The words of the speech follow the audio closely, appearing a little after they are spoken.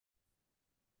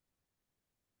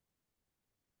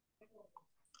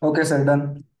Okay, sir,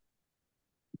 done.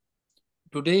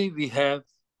 Today we have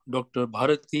Dr.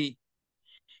 Bharati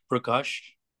Prakash,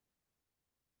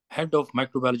 Head of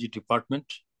Microbiology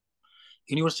Department,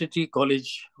 University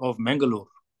College of Mangalore.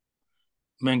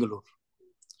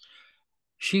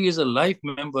 She is a life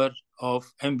member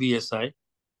of MBSI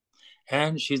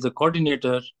and she is the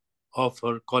coordinator of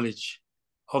her college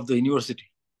of the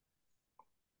university.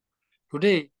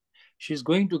 Today, she is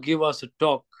going to give us a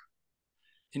talk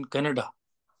in Kannada.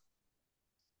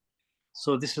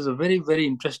 So this is a very, very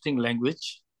interesting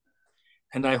language,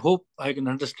 and I hope I can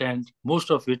understand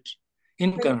most of it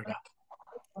in Kannada.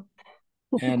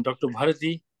 And Dr.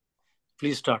 Bharati,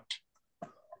 please start.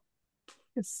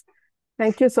 Yes.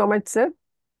 Thank you so much, sir.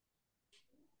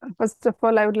 First of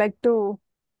all, I would like to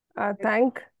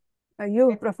thank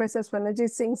you, Professor Swarnajit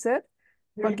Singh, sir,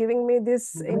 for giving me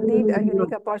this indeed a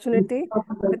unique opportunity. I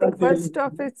think first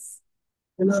of its,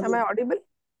 am I audible?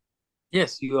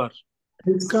 Yes, you are.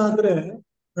 Please off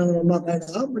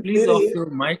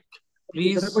your mic.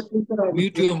 Please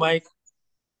mute your mic.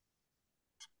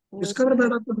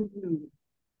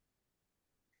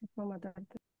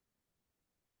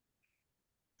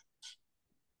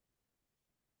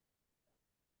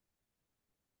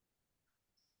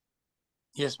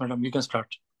 Yes, madam, you can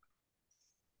start.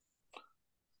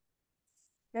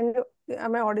 And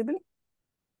am I audible?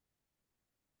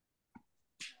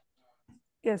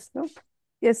 Yes, no?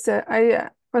 Yes, sir.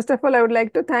 First of all, I would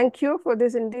like to thank you for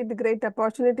this indeed great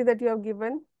opportunity that you have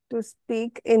given to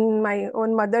speak in my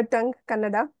own mother tongue,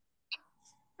 Kannada.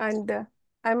 And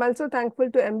I'm also thankful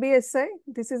to MBSI.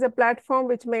 This is a platform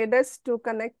which made us to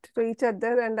connect to each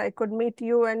other, and I could meet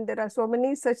you. And there are so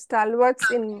many such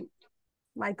stalwarts in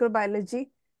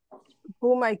microbiology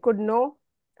whom I could know.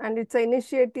 And it's an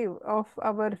initiative of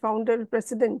our founder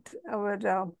president, our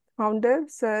founder,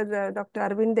 Sir Dr.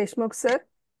 Arvind Deshmukh, sir,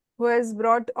 who has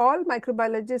brought all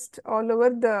microbiologists all over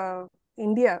the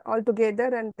India all together.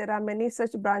 And there are many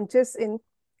such branches in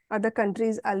other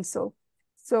countries also.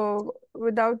 So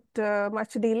without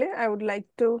much delay, I would like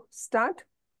to start.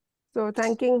 So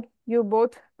thanking you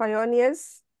both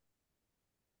pioneers,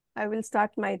 I will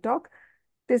start my talk.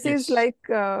 This is like,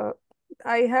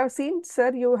 I have seen,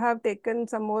 sir, you have taken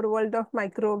some more world of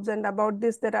microbes, and about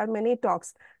this there are many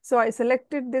talks. So I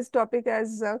selected this topic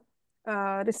as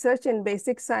research in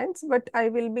basic science, but I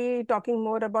will be talking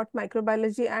more about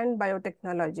microbiology and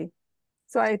biotechnology.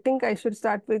 So I think I should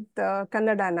start with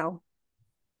Kannada now.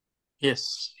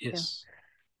 Yes.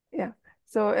 Yeah.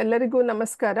 So ಎಲ್ಲರಿಗೂ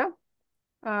ನಮಸ್ಕಾರ.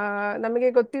 ನಮಗೆ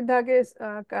ಗೊತ್ತಿದ್ದ ಹಾಗೆ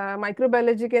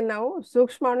ಮೈಕ್ರೋಬಯಾಲಜಿಗೆ ನಾವು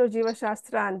ಸೂಕ್ಷ್ಮಾಣು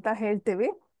ಜೀವಶಾಸ್ತ್ರ ಅಂತ ಹೇಳ್ತೀವಿ.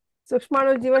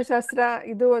 ಸೂಕ್ಷ್ಮಾಣು ಜೀವಶಾಸ್ತ್ರ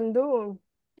ಇದು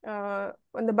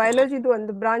ಒಂದು ಬಯಾಲಜಿದು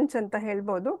ಒಂದು ಬ್ರಾಂಚ್ ಅಂತ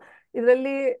ಹೇಳ್ಬೋದು.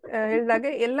 ಇದರಲ್ಲಿ ಹೇಳಿದಾಗೆ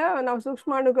ಎಲ್ಲ ನಾವು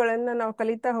ಸೂಕ್ಷ್ಮಾಣುಗಳನ್ನ ನಾವು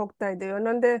ಕಲಿತಾ ಹೋಗ್ತಾ ಇದ್ದೀವಿ.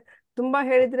 ಒಂದೊಂದೇ ತುಂಬಾ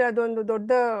ಹೇಳಿದ್ರೆ ಅದೊಂದು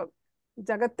ದೊಡ್ಡ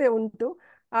ಜಗತ್ತೇ ಉಂಟು.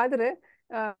 ಆದ್ರೆ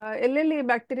ಎಲ್ಲೆಲ್ಲಿ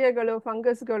ಬ್ಯಾಕ್ಟೀರಿಯಾಗಳು,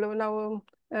 ಫಂಗಸ್ಗಳು, ನಾವು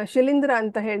ಶಿಲೀಂಧ್ರ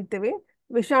ಅಂತ ಹೇಳ್ತೀವಿ,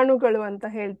 ವಿಷಾಣುಗಳು ಅಂತ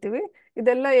ಹೇಳ್ತೀವಿ,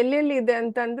 ಇದೆಲ್ಲ ಎಲ್ಲೆಲ್ಲಿ ಇದೆ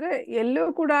ಅಂತಂದ್ರೆ ಎಲ್ಲೂ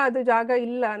ಕೂಡ ಅದು ಜಾಗ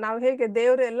ಇಲ್ಲ. ನಾವು ಹೇಗೆ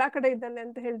ದೇವರು ಎಲ್ಲಾ ಕಡೆ ಇದ್ದಾನೆ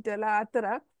ಅಂತ ಹೇಳ್ತೀವಲ್ಲ, ಆ ತರ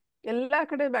ಎಲ್ಲಾ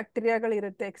ಕಡೆ ಬ್ಯಾಕ್ಟೀರಿಯಾಗಳು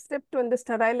ಇರುತ್ತೆ. ಎಕ್ಸೆಪ್ಟ್ ಒಂದು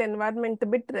ಸ್ಟರೈಲ್ ಎನ್ವೈರ್ಮೆಂಟ್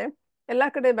ಬಿಟ್ರೆ ಎಲ್ಲಾ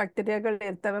ಕಡೆ ಬ್ಯಾಕ್ಟೀರಿಯಾಗಳು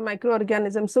ಇರ್ತವೆ, ಮೈಕ್ರೋ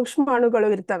ಆರ್ಗ್ಯಾನಿಸಮ್, ಸೂಕ್ಷ್ಮಾಣುಗಳು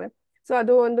ಇರ್ತವೆ. ಸೊ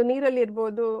ಅದು ಒಂದು ನೀರಲ್ಲಿ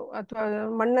ಇರ್ಬೋದು, ಅಥವಾ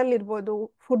ಮಣ್ಣಲ್ಲಿ ಇರ್ಬೋದು,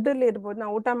 ಫುಡ್ ಅಲ್ಲಿ ಇರ್ಬೋದು,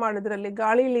 ನಾವು ಊಟ ಮಾಡೋದ್ರಲ್ಲಿ,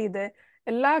 ಗಾಳಿಲಿ ಇದೆ.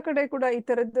 ಎಲ್ಲಾ ಕಡೆ ಕೂಡ ಈ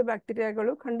ತರದ್ದು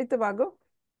ಬ್ಯಾಕ್ಟೀರಿಯಾಗಳು ಖಂಡಿತವಾಗೂ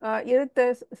ಇರುತ್ತೆ,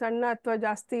 ಸಣ್ಣ ಅಥವಾ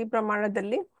ಜಾಸ್ತಿ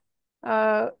ಪ್ರಮಾಣದಲ್ಲಿ.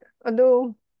 ಅದು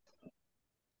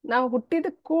ನಾವು ಹುಟ್ಟಿದ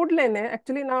ಕೂಡ್ಲೇನೆ,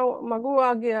 ಆಕ್ಚುಲಿ ನಾವು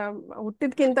ಮಗುವಾಗಿ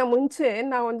ಹುಟ್ಟಿದ್ಕಿಂತ ಮುಂಚೆ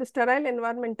ನಾವು ಒಂದು ಸ್ಟರೈಲ್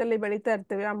ಎನ್ವೈರ್ಮೆಂಟ್ ಅಲ್ಲಿ ಬೆಳೀತಾ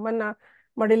ಇರ್ತೀವಿ, ಅಮ್ಮನ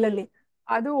ಮಡಿಲಲ್ಲಿ.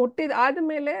 ಅದು ಹುಟ್ಟಿದ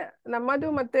ಆದ್ಮೇಲೆ ನಮ್ಮದು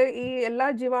ಮತ್ತೆ ಈ ಎಲ್ಲಾ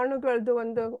ಜೀವಾಣುಗಳದ್ದು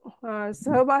ಒಂದು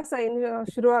ಸಹವಾಸ ಏನು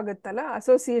ಶುರು ಆಗುತ್ತಲ್ಲ,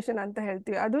 ಅಸೋಸಿಯೇಷನ್ ಅಂತ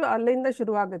ಹೇಳ್ತೀವಿ, ಅದು ಅಲ್ಲಿಂದ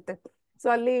ಶುರು ಆಗುತ್ತೆ. ಸೊ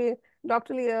ಅಲ್ಲಿ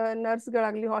ಡಾಕ್ಟರ್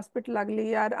ನರ್ಸ್ಗಳಾಗ್ಲಿ, ಹಾಸ್ಪಿಟಲ್ ಆಗ್ಲಿ,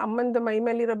 ಯಾರು ಅಮ್ಮಂದು ಮೈ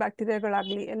ಮೇಲಿರೋ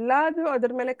ಬ್ಯಾಕ್ಟೀರಿಯಾಗಳಾಗ್ಲಿ, ಎಲ್ಲಾದ್ರೂ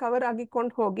ಅದ್ರ ಮೇಲೆ ಕವರ್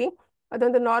ಆಗಿಕೊಂಡು ಹೋಗಿ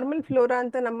ಅದೊಂದು ನಾರ್ಮಲ್ ಫ್ಲೋರಾ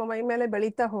ಅಂತ ನಮ್ಮ ಮೈ ಮೇಲೆ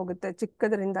ಬೆಳೀತಾ ಹೋಗುತ್ತೆ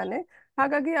ಚಿಕ್ಕದ್ರಿಂದಾನೆ.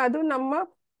 ಹಾಗಾಗಿ ಅದು ನಮ್ಮ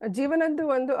ಜೀವನದ್ದು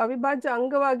ಒಂದು ಅವಿಭಾಜ್ಯ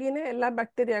ಅಂಗವಾಗಿನೇ ಎಲ್ಲಾ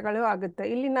ಬ್ಯಾಕ್ಟೀರಿಯಾಗಳು ಆಗುತ್ತೆ.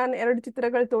 ಇಲ್ಲಿ ನಾನು 2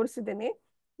 ಚಿತ್ರಗಳು ತೋರಿಸಿದ್ದೀನಿ.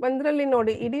 ಒಂದ್ರಲ್ಲಿ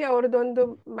ನೋಡಿ, ಇಡೀ ಅವ್ರದ್ದೊಂದು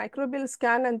ಮೈಕ್ರೋಬಿಯಲ್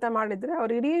ಸ್ಕ್ಯಾನ್ ಅಂತ ಮಾಡಿದ್ರೆ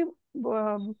ಅವ್ರ ಇಡೀ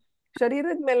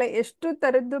ಶರೀರದ ಮೇಲೆ ಎಷ್ಟು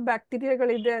ತರದ್ದು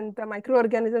ಬ್ಯಾಕ್ಟೀರಿಯಾಗಳಿದೆ ಅಂತ, ಮೈಕ್ರೋ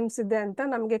ಆರ್ಗ್ಯಾನಿಸಮ್ಸ್ ಇದೆ ಅಂತ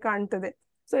ನಮ್ಗೆ ಕಾಣ್ತದೆ.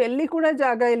 ಸೊ ಎಲ್ಲಿ ಕೂಡ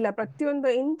ಜಾಗ ಇಲ್ಲ, ಪ್ರತಿಯೊಂದು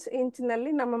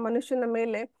ಇಂಚ್ನಲ್ಲಿ ನಮ್ಮ ಮನುಷ್ಯನ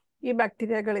ಮೇಲೆ ಈ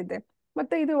ಬ್ಯಾಕ್ಟೀರಿಯಾಗಳಿದೆ.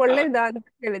 ಮತ್ತೆ ಇದು ಒಳ್ಳೇದಾ ಅಂತ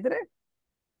ಹೇಳಿದ್ರೆ,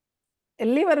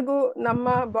 ಎಲ್ಲಿವರೆಗೂ ನಮ್ಮ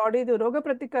ಬಾಡಿದು ರೋಗ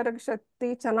ಪ್ರತಿಕಾರಕ ಶಕ್ತಿ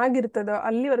ಚೆನ್ನಾಗಿರ್ತದೋ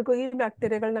ಅಲ್ಲಿವರೆಗೂ ಈ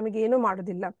ಬ್ಯಾಕ್ಟೀರಿಯಾಗಳು ನಮಗೆ ಏನು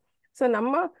ಮಾಡೋದಿಲ್ಲ. ಸೊ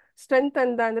ನಮ್ಮ ಸ್ಟ್ರೆಂತ್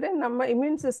ಅಂತ ಅಂದ್ರೆ ನಮ್ಮ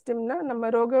ಇಮ್ಯೂನ್ ಸಿಸ್ಟಮ್ನ, ನಮ್ಮ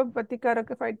ರೋಗ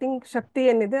ಪ್ರತಿಕಾರಕ ಫೈಟಿಂಗ್ ಶಕ್ತಿ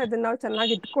ಏನಿದೆ ಅದನ್ನ ನಾವು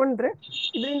ಚೆನ್ನಾಗಿ ಇಟ್ಕೊಂಡ್ರೆ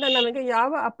ಇದರಿಂದ ನಮಗೆ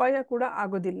ಯಾವ ಅಪಾಯ ಕೂಡ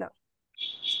ಆಗೋದಿಲ್ಲ.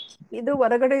 ಇದು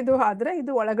ಹೊರಗಡೆದು ಆದ್ರೆ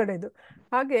ಇದು ಒಳಗಡೆದು.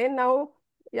 ಹಾಗೆ ನಾವು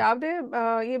ಯಾವುದೇ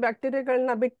ಈ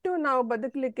ಬ್ಯಾಕ್ಟೀರಿಯಾಗಳನ್ನ ಬಿಟ್ಟು ನಾವು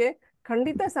ಬದುಕಲಿಕ್ಕೆ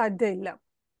ಖಂಡಿತ ಸಾಧ್ಯ ಇಲ್ಲ.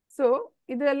 ಸೊ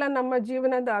ಇದೆಲ್ಲ ನಮ್ಮ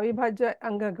ಜೀವನದ ಅವಿಭಾಜ್ಯ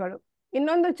ಅಂಗಗಳು.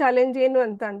 ಇನ್ನೊಂದು ಚಾಲೆಂಜ್ ಏನು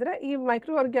ಅಂತ ಅಂದ್ರೆ, ಈ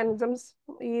ಮೈಕ್ರೋ ಆರ್ಗ್ಯಾನಿಸಮ್ಸ್,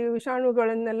 ಈ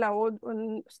ವಿಷಾಣುಗಳನ್ನೆಲ್ಲ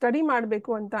ಸ್ಟಡಿ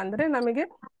ಮಾಡಬೇಕು ಅಂತ ಅಂದ್ರೆ ನಮಗೆ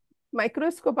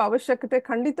ಮೈಕ್ರೋಸ್ಕೋಪ್ ಅವಶ್ಯಕತೆ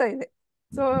ಖಂಡಿತ ಇದೆ.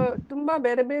 ಸೊ ತುಂಬಾ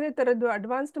ಬೇರೆ ಬೇರೆ ತರದ್ದು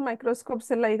ಅಡ್ವಾನ್ಸ್ಡ್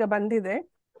ಮೈಕ್ರೋಸ್ಕೋಪ್ಸ್ ಎಲ್ಲ ಈಗ ಬಂದಿದೆ.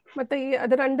 ಮತ್ತೆ ಈ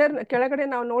ಅದರ ಕೆಳಗಡೆ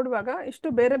ನಾವು ನೋಡುವಾಗ ಇಷ್ಟು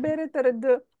ಬೇರೆ ಬೇರೆ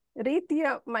ತರದ್ದು ರೀತಿಯ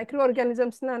ಮೈಕ್ರೋ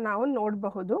ಆರ್ಗ್ಯಾನಿಸಮ್ಸ್ನ ನಾವು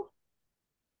ನೋಡಬಹುದು.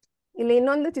 ಇಲ್ಲಿ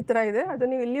ಇನ್ನೊಂದು ಚಿತ್ರ ಇದೆ, ಅದು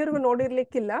ನೀವು ಇಲ್ಲಿವರೆಗೂ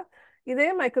ನೋಡಿರ್ಲಿಕ್ಕಿಲ್ಲ. ಇದೇ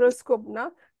ಮೈಕ್ರೋಸ್ಕೋಪ್ನ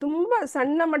ತುಂಬಾ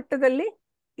ಸಣ್ಣ ಮಟ್ಟದಲ್ಲಿ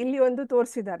ಇಲ್ಲಿ ಒಂದು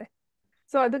ತೋರಿಸಿದ್ದಾರೆ.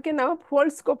 ಸೊ ಅದಕ್ಕೆ ನಾವು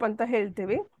ಫೋಲ್ಡ್ಸ್ಕೋಪ್ ಅಂತ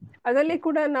ಹೇಳ್ತೀವಿ. ಅದರಲ್ಲಿ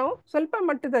ಕೂಡ ನಾವು ಸ್ವಲ್ಪ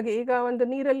ಮಟ್ಟದಾಗಿ, ಈಗ ಒಂದು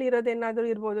ನೀರಲ್ಲಿ ಇರೋದೇನಾದ್ರೂ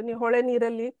ಇರ್ಬೋದು, ನೀವು ಹೊಳೆ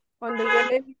ನೀರಲ್ಲಿ ಒಂದು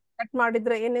ಎಲೆ ಕಟ್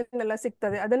ಮಾಡಿದ್ರೆ ಏನೇನೆಲ್ಲ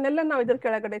ಸಿಗ್ತದೆ ಅದನ್ನೆಲ್ಲ ನಾವು ಇದ್ರ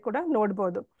ಕೆಳಗಡೆ ಕೂಡ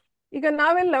ನೋಡ್ಬೋದು. ಈಗ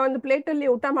ನಾವೆಲ್ಲ ಒಂದು ಪ್ಲೇಟಲ್ಲಿ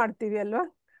ಊಟ ಮಾಡ್ತೀವಿ ಅಲ್ವಾ,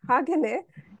 ಹಾಗೇನೆ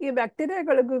ಈ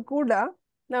ಬ್ಯಾಕ್ಟೀರಿಯಾಗಳಿಗೂ ಕೂಡ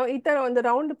ನಾವು ಈ ತರ ಒಂದು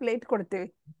ರೌಂಡ್ ಪ್ಲೇಟ್ ಕೊಡ್ತೀವಿ,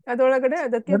 ಅದರೊಳಗಡೆ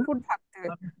ಅದಕ್ಕೆ ಫುಡ್ ಹಾಕ್ತೇವೆ,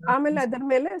 ಆಮೇಲೆ ಅದರ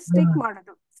ಮೇಲೆ ಸ್ಟಿಕ್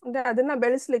ಮಾಡೋದು, ಅಂದ್ರೆ ಅದನ್ನ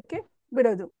ಬೆಳೆಸ್ಲಿಕ್ಕೆ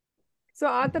ಬಿಡೋದು. ಸೊ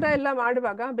ಆ ತರ ಎಲ್ಲ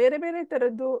ಮಾಡುವಾಗ ಬೇರೆ ಬೇರೆ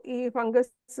ತರದ್ದು ಈ ಫಂಗಸ್,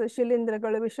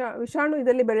 ಶಿಲೀಂಧ್ರಗಳು, ವಿಷಾಣು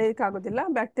ಇದರಲ್ಲಿ ಬೆಳೆಯಕ್ಕಾಗೋದಿಲ್ಲ,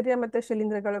 ಬ್ಯಾಕ್ಟೀರಿಯಾ ಮತ್ತೆ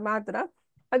ಶಿಲೀಂಧ್ರಗಳು ಮಾತ್ರ.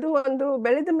 ಅದು ಒಂದು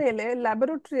ಬೆಳೆದ ಮೇಲೆ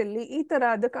ಲ್ಯಾಬೊರೇಟರಿಯಲ್ಲಿ ಈ ತರ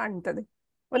ಅದು ಕಾಣ್ತದೆ.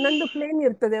 ಒಂದೊಂದು ಪ್ಲೇನ್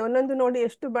ಇರ್ತದೆ, ಒಂದೊಂದು ನೋಡಿ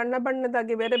ಎಷ್ಟು ಬಣ್ಣ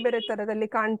ಬಣ್ಣದಾಗಿ ಬೇರೆ ಬೇರೆ ತರದಲ್ಲಿ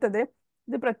ಕಾಣ್ತದೆ.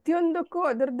 ಇದು ಪ್ರತಿಯೊಂದಕ್ಕೂ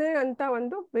ಅದರದ್ದೇ ಅಂತ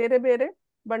ಒಂದು ಬೇರೆ ಬೇರೆ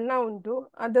ಬಣ್ಣ ಉಂಟು,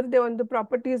 ಅದರದ್ದೇ ಒಂದು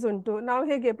ಪ್ರಾಪರ್ಟೀಸ್ ಉಂಟು. ನಾವು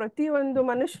ಹೇಗೆ ಪ್ರತಿಯೊಂದು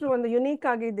ಮನುಷ್ಯರು ಒಂದು ಯುನೀಕ್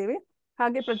ಆಗಿದ್ದೀವಿ,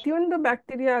 ಹಾಗೆ ಪ್ರತಿಯೊಂದು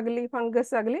ಬ್ಯಾಕ್ಟೀರಿಯಾ ಆಗಲಿ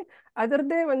ಫಂಗಸ್ ಆಗಲಿ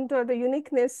ಅದರದ್ದೇ ಒಂದು ಅದು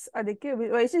ಯುನಿಕ್ನೆಸ್, ಅದಕ್ಕೆ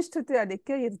ವೈಶಿಷ್ಟ್ಯತೆ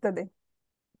ಅದಕ್ಕೆ ಇರ್ತದೆ.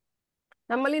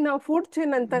 ನಮ್ಮಲ್ಲಿ ನಾವು ಫುಡ್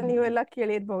ಚೈನ್ ಅಂತ ನೀವೆಲ್ಲ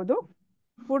ಕೇಳಿರ್ಬಹುದು.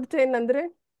 ಫುಡ್ ಚೈನ್ ಅಂದ್ರೆ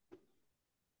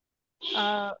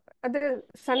ಅದೇ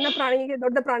ಸಣ್ಣ ಪ್ರಾಣಿಗೆ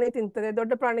ದೊಡ್ಡ ಪ್ರಾಣಿ ತಿಂತದೆ,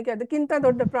 ದೊಡ್ಡ ಪ್ರಾಣಿಗೆ ಅದಕ್ಕಿಂತ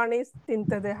ದೊಡ್ಡ ಪ್ರಾಣಿ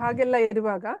ತಿಂತದೆ, ಹಾಗೆಲ್ಲ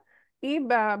ಇರುವಾಗ ಈ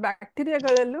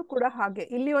ಬ್ಯಾಕ್ಟೀರಿಯಾಗಳಲ್ಲೂ ಕೂಡ ಹಾಗೆ.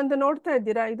 ಇಲ್ಲಿ ಒಂದು ನೋಡ್ತಾ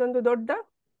ಇದ್ದೀರಾ, ಇದೊಂದು ದೊಡ್ಡ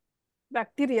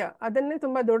ಬ್ಯಾಕ್ಟೀರಿಯಾ, ಅದನ್ನೇ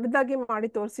ತುಂಬಾ ದೊಡ್ಡದಾಗಿ ಮಾಡಿ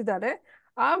ತೋರಿಸಿದ್ದಾರೆ.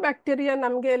 ಆ ಬ್ಯಾಕ್ಟೀರಿಯಾ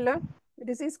ನಮ್ಗೆ ಎಲ್ಲ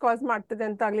ಡಿಸೀಸ್ ಕಾಸ್ ಮಾಡ್ತದೆ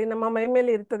ಅಂತ ಆಗ್ಲಿ, ನಮ್ಮ ಮೈ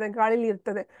ಮೇಲೆ ಇರ್ತದೆ, ಗಾಳಿಲಿ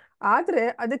ಇರ್ತದೆ. ಆದ್ರೆ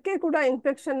ಅದಕ್ಕೆ ಕೂಡ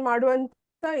ಇನ್ಫೆಕ್ಷನ್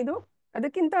ಮಾಡುವಂತ ಇದು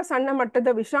ಅದಕ್ಕಿಂತ ಸಣ್ಣ ಮಟ್ಟದ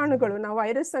ವಿಷಾಣುಗಳು, ನಾವು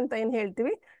ವೈರಸ್ ಅಂತ ಏನ್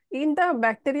ಹೇಳ್ತೀವಿ, ಇಂಥ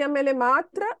ಬ್ಯಾಕ್ಟೀರಿಯಾ ಮೇಲೆ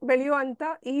ಮಾತ್ರ ಬೆಳೆಯುವಂತ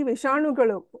ಈ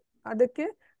ವಿಷಾಣುಗಳು, ಅದಕ್ಕೆ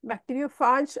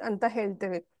ಬ್ಯಾಕ್ಟೀರಿಯೋಫಾಜ್ ಅಂತ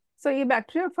ಹೇಳ್ತೇವೆ. ಸೊ ಈ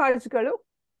ಬ್ಯಾಕ್ಟೀರಿಯೋಫಾಜ್ಗಳು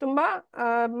ತುಂಬಾ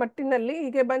ಮಟ್ಟಿನಲ್ಲಿ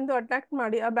ಹೀಗೆ ಬಂದು ಅಟ್ಯಾಕ್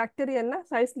ಮಾಡಿ ಆ ಬ್ಯಾಕ್ಟೀರಿಯನ್ನ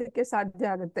ಸಾಯಿಸ್ಲಿಕ್ಕೆ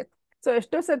ಸಾಧ್ಯ ಆಗುತ್ತೆ. ಸೊ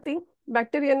ಎಷ್ಟೋ ಸತಿ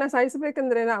ಬ್ಯಾಕ್ಟೀರಿಯನ್ನ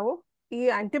ಸಾಯಿಸ್ಬೇಕಂದ್ರೆ ನಾವು ಈ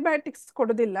ಆಂಟಿಬಯೋಟಿಕ್ಸ್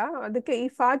ಕೊಡೋದಿಲ್ಲ, ಅದಕ್ಕೆ ಈ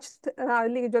ಫಾಜ್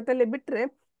ಅಲ್ಲಿ ಜೊತೆಲಿ ಬಿಟ್ರೆ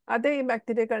ಅದೇ ಈ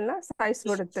ಬ್ಯಾಕ್ಟೀರಿಯಾಗಳನ್ನ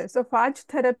ಸಾಯಿಸ್ಬಿಡುತ್ತೆ. ಸೊ ಫಾಜ್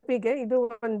ಥೆರಪಿಗೆ ಇದು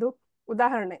ಒಂದು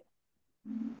ಉದಾಹರಣೆ.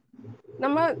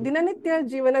 ನಮ್ಮ ದಿನನಿತ್ಯ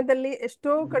ಜೀವನದಲ್ಲಿ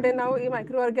ಎಷ್ಟೋ ಕಡೆ ನಾವು ಈ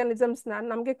ಮೈಕ್ರೋ ಆರ್ಗ್ಯಾನಿಸಮ್ಸ್ನ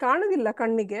ನಮ್ಗೆ ಕಾಣುದಿಲ್ಲ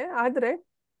ಕಣ್ಣಿಗೆ, ಆದ್ರೆ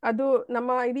ಅದು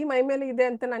ನಮ್ಮ ಇಡೀ ಮೈ ಮೇಲೆ ಇದೆ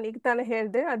ಅಂತ ನಾನು ಈಗ ತಾನೇ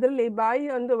ಹೇಳಿದೆ. ಅದರಲ್ಲಿ ಬಾಯಿ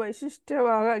ಒಂದು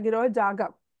ವೈಶಿಷ್ಟ್ಯವಾಗಿರೋ ಜಾಗ,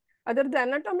 ಅದರದ್ದು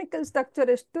ಅನಾಟಮಿಕಲ್ ಸ್ಟ್ರಕ್ಚರ್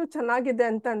ಎಷ್ಟು ಚೆನ್ನಾಗಿದೆ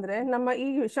ಅಂತಂದ್ರೆ ನಮ್ಮ ಈ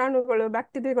ವಿಷಾಣುಗಳು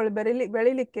ಬ್ಯಾಕ್ಟೀರಿಯಾಗಳು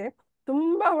ಬೆಳಿಲಿಕ್ಕೆ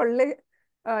ತುಂಬಾ ಒಳ್ಳೆ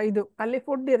ಇದು. ಅಲ್ಲಿ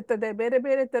ಫುಡ್ ಇರ್ತದೆ, ಬೇರೆ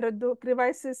ಬೇರೆ ತರದ್ದು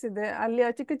ಕ್ರಿವೈಸಿಸ್ ಇದೆ, ಅಲ್ಲಿ ಆ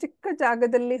ಚಿಕ್ಕ ಚಿಕ್ಕ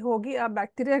ಜಾಗದಲ್ಲಿ ಹೋಗಿ ಆ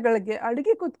ಬ್ಯಾಕ್ಟೀರಿಯಾಗಳಿಗೆ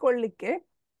ಅಡಿಗೆ ಕೂತ್ಕೊಳ್ಳಿಕ್ಕೆ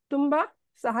ತುಂಬಾ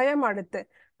ಸಹಾಯ ಮಾಡುತ್ತೆ.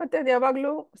 ಮತ್ತೆ ಅದು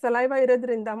ಯಾವಾಗ್ಲೂ ಸಲೈವ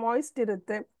ಇರೋದ್ರಿಂದ ಮಾಯಿಸ್ಟ್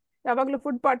ಇರುತ್ತೆ, ಯಾವಾಗ್ಲೂ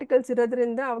ಫುಡ್ ಪಾರ್ಟಿಕಲ್ಸ್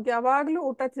ಇರೋದ್ರಿಂದ ಅವಾಗ ಯಾವಾಗ್ಲೂ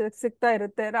ಊಟ ಸಿಗ್ತಾ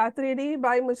ಇರುತ್ತೆ. ರಾತ್ರಿ ಇಡೀ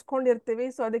ಬಾಯಿ ಮುಚ್ಕೊಂಡಿರ್ತೀವಿ,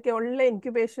 ಸೊ ಅದಕ್ಕೆ ಒಳ್ಳೆ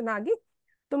ಇನ್ಕ್ಯುಬೇಷನ್ ಆಗಿ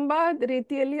ತುಂಬಾ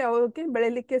ರೀತಿಯಲ್ಲಿ ಅವಕ್ಕೆ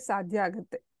ಬೆಳಿಲಿಕ್ಕೆ ಸಾಧ್ಯ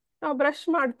ಆಗುತ್ತೆ. ನಾವು ಬ್ರಷ್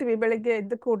ಮಾಡ್ತೀವಿ ಬೆಳಿಗ್ಗೆ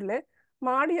ಎದ್ದ ಕೂಡಲೇ,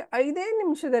 ಮಾಡಿ 5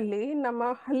 ನಿಮಿಷದಲ್ಲಿ ನಮ್ಮ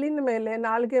ಹಲ್ಲಿನ ಮೇಲೆ,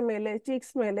 ನಾಲ್ಗೆ ಮೇಲೆ,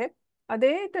 ಚೀಕ್ಸ್ ಮೇಲೆ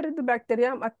ಅದೇ ತರದ್ದು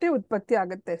ಬ್ಯಾಕ್ಟೀರಿಯಾ ಮತ್ತೆ ಉತ್ಪತ್ತಿ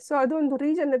ಆಗುತ್ತೆ. ಸೊ ಅದು ಒಂದು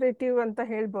ರೀಜನರೇಟಿವ್ ಅಂತ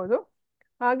ಹೇಳ್ಬೋದು.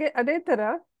 ಹಾಗೆ ಅದೇ ತರ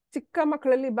ಚಿಕ್ಕ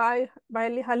ಮಕ್ಕಳಲ್ಲಿ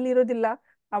ಬಾಯಲ್ಲಿ ಹಲ್ಲಿರೋದಿಲ್ಲ,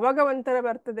 ಅವಾಗ ಒಂಥರ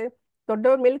ಬರ್ತದೆ.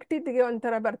 ದೊಡ್ಡವ್ರ ಮಿಲ್ಕ್ ಟೀತ್ಗೆ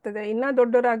ಒಂಥರ ಬರ್ತದೆ, ಇನ್ನ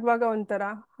ದೊಡ್ಡವರಾಗುವಾಗ ಒಂಥರ,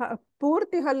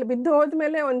 ಪೂರ್ತಿ ಹಲ್ಲು ಬಿದ್ದು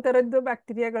ಹೋದ್ಮೇಲೆ ಒಂಥರದ್ದು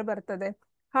ಬ್ಯಾಕ್ಟೀರಿಯಾಗಳು ಬರ್ತದೆ.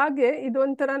 ಹಾಗೆ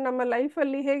ಇದೊಂಥರ ನಮ್ಮ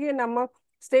ಲೈಫಲ್ಲಿ ಹೇಗೆ ನಮ್ಮ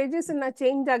ಸ್ಟೇಜಸ್ ಅನ್ನ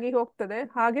ಚೇಂಜ್ ಆಗಿ ಹೋಗ್ತದೆ,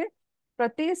 ಹಾಗೆ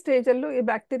ಪ್ರತಿ ಸ್ಟೇಜಲ್ಲೂ ಈ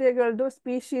ಬ್ಯಾಕ್ಟೀರಿಯಾಗಳದ್ದು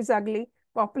ಸ್ಪೀಶೀಸ್ ಆಗಲಿ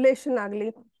ಪಾಪ್ಯುಲೇಷನ್ ಆಗಲಿ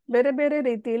ಬೇರೆ ಬೇರೆ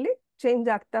ರೀತಿಯಲ್ಲಿ ಚೇಂಜ್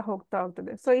ಆಗ್ತಾ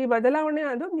ಹೋಗ್ತದೆ. ಸೊ ಈ ಬದಲಾವಣೆ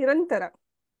ಅದು ನಿರಂತರ.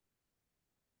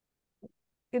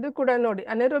 ಇದು ಕೂಡ ನೋಡಿ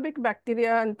ಅನೆರೋಬಿಕ್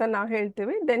ಬ್ಯಾಕ್ಟೀರಿಯಾ ಅಂತ ನಾವು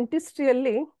ಹೇಳ್ತೀವಿ.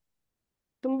 ಡೆಂಟಿಸ್ಟ್ರಿಯಲ್ಲಿ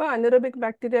ತುಂಬಾ ಅನೆರೋಬಿಕ್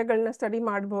ಬ್ಯಾಕ್ಟೀರಿಯಾಗಳನ್ನ ಸ್ಟಡಿ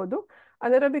ಮಾಡಬಹುದು.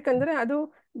 ಅನೆರೋಬಿಕ್ ಅಂದ್ರೆ ಅದು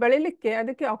ಬೆಳಿಲಿಕ್ಕೆ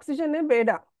ಅದಕ್ಕೆ ಆಕ್ಸಿಜನ್ನೇ ಬೇಡ,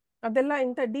 ಅದೆಲ್ಲ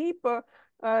ಇಂಥ ಡೀಪ್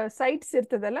ಸೈಟ್ಸ್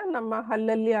ಇರ್ತದಲ್ಲ ನಮ್ಮ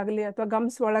ಹಲ್ಲಲ್ಲಿ ಆಗಲಿ ಅಥವಾ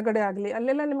ಗಮ್ಸ್ ಒಳಗಡೆ ಆಗಲಿ,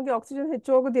 ಅಲ್ಲೆಲ್ಲ ನಿಮಗೆ ಆಕ್ಸಿಜನ್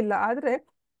ಹೆಚ್ಚು ಹೋಗೋದಿಲ್ಲ. ಆದ್ರೆ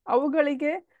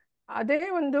ಅವುಗಳಿಗೆ ಅದೇ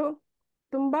ಒಂದು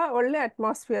ತುಂಬಾ ಒಳ್ಳೆ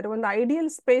ಅಟ್ಮಾಸ್ಫಿಯರ್, ಒಂದು ಐಡಿಯಲ್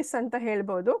ಸ್ಪೇಸ್ ಅಂತ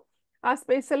ಹೇಳ್ಬೋದು. ಆ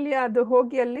ಸ್ಪೇಸಲ್ಲಿ ಅದು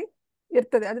ಹೋಗಿ ಅಲ್ಲಿ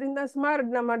ಇರ್ತದೆ. ಅದರಿಂದ ಸುಮಾರು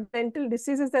ನಮ್ಮ ಡೆಂಟಲ್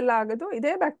ಡಿಸೀಸಸ್ ಎಲ್ಲ ಆಗೋದು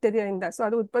ಇದೇ ಬ್ಯಾಕ್ಟೀರಿಯಾದಿಂದ. ಸೊ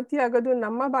ಅದು ಉತ್ಪತ್ತಿ ಆಗೋದು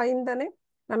ನಮ್ಮ ಬಾಯಿಂದಾನೇ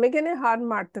ನಮಗೇನೆ ಹಾರ್ಮ್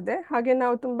ಮಾಡ್ತದೆ. ಹಾಗೆ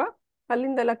ನಾವು ತುಂಬಾ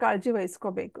ಅಲ್ಲಿಂದೆಲ್ಲ ಕಾಳಜಿ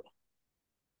ವಹಿಸ್ಕೋಬೇಕು.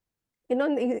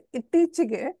 ಇನ್ನೊಂದು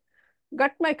ಇತ್ತೀಚೆಗೆ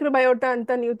ಗಟ್ ಮೈಕ್ರೋಬಯೋಟಾ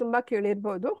ಅಂತ ನೀವು ತುಂಬಾ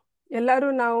ಕೇಳಿರ್ಬೋದು. ಎಲ್ಲರೂ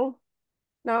ನಾವು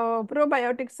ನಾವು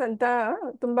ಪ್ರೋಬಯೋಟಿಕ್ಸ್ ಅಂತ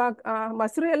ತುಂಬಾ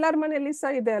ಮೊಸರು ಎಲ್ಲರ ಮನೆಯಲ್ಲಿ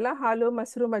ಸಹ ಇದೆ ಅಲ್ಲ, ಹಾಲು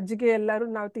ಮೊಸರು ಮಜ್ಜಿಗೆ ಎಲ್ಲರೂ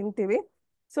ನಾವು ತಿಂತೀವಿ.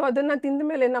 ಸೊ ಅದನ್ನ ತಿಂದ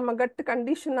ಮೇಲೆ ನಮ್ಮ ಗಟ್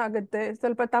ಕಂಡೀಷನ್ ಆಗುತ್ತೆ,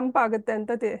 ಸ್ವಲ್ಪ ತಂಪಾಗುತ್ತೆ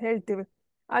ಅಂತ ಹೇಳ್ತೀವಿ.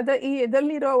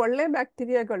 ಇದರಲ್ಲಿರೋ ಒಳ್ಳೆ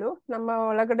ಬ್ಯಾಕ್ಟೀರಿಯಾಗಳು ನಮ್ಮ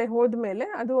ಒಳಗಡೆ ಹೋದ್ಮೇಲೆ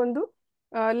ಅದು ಒಂದು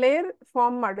ಲೇಯರ್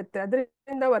ಫಾರ್ಮ್ ಮಾಡುತ್ತೆ.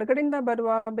 ಅದರಿಂದ ಹೊರಗಡೆಯಿಂದ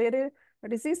ಬರುವ ಬೇರೆ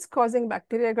ಡಿಸೀಸ್ ಕಾಸಿಂಗ್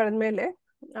ಬ್ಯಾಕ್ಟೀರಿಯಾಗಳ ಮೇಲೆ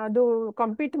ಅದು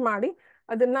ಕಾಂಪೀಟ್ ಮಾಡಿ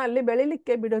ಅದನ್ನ ಅಲ್ಲಿ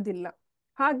ಬೆಳಿಲಿಕ್ಕೆ ಬಿಡೋದಿಲ್ಲ.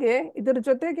 ಹಾಗೆ ಇದ್ರ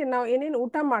ಜೊತೆಗೆ ನಾವು ಏನೇನು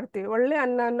ಊಟ ಮಾಡ್ತೀವಿ, ಒಳ್ಳೆ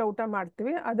ಅನ್ನನ ಊಟ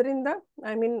ಮಾಡ್ತೀವಿ, ಅದರಿಂದ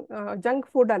ಐ ಮೀನ್ ಜಂಕ್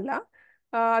ಫುಡ್ ಅಲ್ಲ,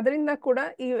 ಅದರಿಂದ ಕೂಡ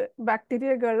ಈ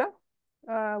ಬ್ಯಾಕ್ಟೀರಿಯಾಗಳ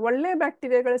ಒಳ್ಳೆ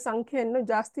ಬ್ಯಾಕ್ಟೀರಿಯಾಗಳ ಸಂಖ್ಯೆಯನ್ನು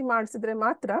ಜಾಸ್ತಿ ಮಾಡಿಸಿದ್ರೆ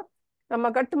ಮಾತ್ರ ನಮ್ಮ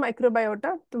ಗಟ್ ಮೈಕ್ರೋಬಯೋಟ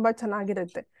ತುಂಬಾ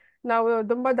ಚೆನ್ನಾಗಿರುತ್ತೆ. ನಾವು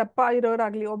ತುಂಬಾ ದಪ್ಪ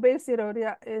ಇರೋರಾಗ್ಲಿ, ಒಬೇಸ್ ಇರೋರೇ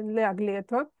ಆಗ್ಲಿ,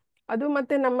 ಅಥವಾ ಅದು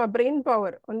ಮತ್ತೆ ನಮ್ಮ ಬ್ರೈನ್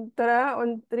ಪವರ್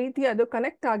ಒಂದ್ ರೀತಿ ಅದು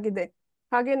ಕನೆಕ್ಟ್ ಆಗಿದೆ.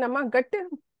 ಹಾಗೆ ನಮ್ಮ ಗಟ್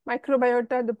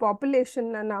ಮೈಕ್ರೋಬಯೋಟ ಅದು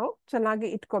ಪಾಪ್ಯುಲೇಷನ್ ನಾವು ಚೆನ್ನಾಗಿ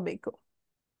ಇಟ್ಕೋಬೇಕು.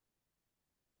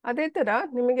 ಅದೇ ತರ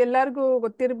ನಿಮಗೆಲ್ಲರಿಗೂ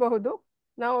ಗೊತ್ತಿರಬಹುದು,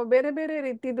 ನಾವು ಬೇರೆ ಬೇರೆ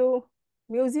ರೀತಿದು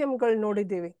ಮ್ಯೂಸಿಯಂಗಳು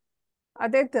ನೋಡಿದ್ದೀವಿ.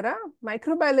 ಅದೇ ತರ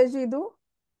ಮೈಕ್ರೋಬಯಾಲಜಿದು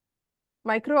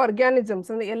ಮೈಕ್ರೋ ಆರ್ಗ್ಯಾನಿಸಮ್ಸ್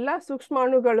ಅಂದ್ರೆ ಎಲ್ಲಾ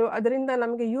ಸೂಕ್ಷ್ಮಾಣುಗಳು, ಅದರಿಂದ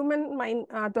ನಮಗೆ ಹ್ಯೂಮನ್ ಮೈಂಡ್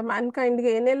ಅಥವಾ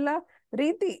ಮ್ಯಾನ್ಕೈಂಡ್ಗೆ ಏನೆಲ್ಲ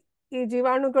ರೀತಿ ಈ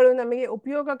ಜೀವಾಣುಗಳು ನಮಗೆ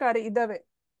ಉಪಯೋಗಕಾರಿ ಇದ್ದಾವೆ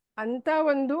ಅಂತ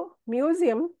ಒಂದು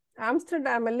ಮ್ಯೂಸಿಯಂ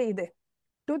ಆಮ್ಸ್ಟರ್ಡ್ಯಾಮ್ ಅಲ್ಲಿ ಇದೆ.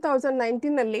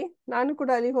 2019 ನಾನು ಕೂಡ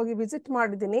ಅಲ್ಲಿ ಹೋಗಿ ವಿಸಿಟ್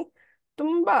ಮಾಡಿದ್ದೀನಿ.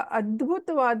 ತುಂಬಾ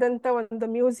ಅದ್ಭುತವಾದಂತ ಒಂದು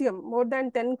ಮ್ಯೂಸಿಯಂ, ಮೋರ್ ದ್ಯಾನ್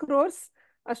 10 crores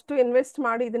ಅಷ್ಟು ಇನ್ವೆಸ್ಟ್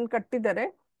ಮಾಡಿ ಇದನ್ನ ಕಟ್ಟಿದ್ದಾರೆ.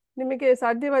 ನಿಮಗೆ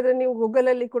ಸಾಧ್ಯವಾದ್ರೆ ನೀವು ಗೂಗಲ್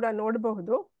ಅಲ್ಲಿ ಕೂಡ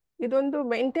ನೋಡಬಹುದು. ಇದೊಂದು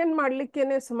ಮೇಂಟೈನ್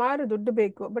ಮಾಡ್ಲಿಕ್ಕೇನೆ ಸುಮಾರು ದುಡ್ಡು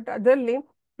ಬೇಕು, ಬಟ್ ಅದರಲ್ಲಿ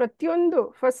ಪ್ರತಿಯೊಂದು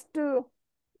first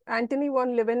Antony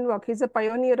von ಲೆವೆನ್ವಾಕ್ is a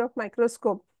pioneer of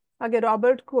microscope, ಹಾಗೆ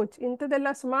ರಾಬರ್ಟ್ ಕೋಚ್, ಇಂಥದೆಲ್ಲ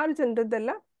ಸುಮಾರು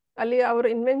ಜನರದ್ದೆಲ್ಲ ಅಲ್ಲಿ ಅವರ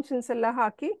ಇನ್ವೆನ್ಷನ್ಸ್ ಎಲ್ಲ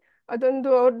ಹಾಕಿ ಅದೊಂದು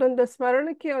ಅವ್ರದ್ದೊಂದು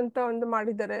ಸ್ಮರಣಕ್ಕೆ ಅಂತ ಒಂದು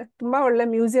ಮಾಡಿದ್ದಾರೆ. ತುಂಬಾ ಒಳ್ಳೆ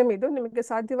ಮ್ಯೂಸಿಯಂ ಇದು, ನಿಮಗೆ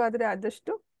ಸಾಧ್ಯವಾದ್ರೆ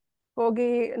ಆದಷ್ಟು ಹೋಗಿ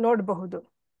ನೋಡಬಹುದು.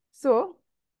 So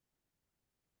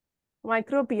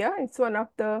ಮೈಕ್ರೋಪಿಯಾ it's one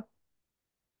of the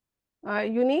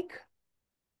unique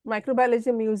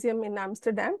microbiology museum in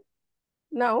Amsterdam.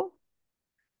 ನಾವು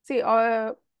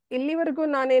ಇಲ್ಲಿವರೆಗೂ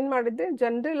ನಾನೇನ್ ಮಾಡಿದ್ದೆ,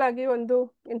 ಜನರಲ್ ಆಗಿ ಒಂದು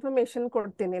ಇನ್ಫಾರ್ಮೇಶನ್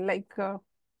ಕೊಡ್ತೀನಿ, like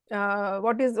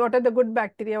what are the good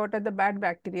bacteria, what are the bad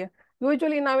bacteria.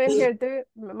 Usually ನಾವೇನ್ ಹೇಳ್ತೀವಿ,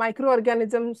 ಮೈಕ್ರೋ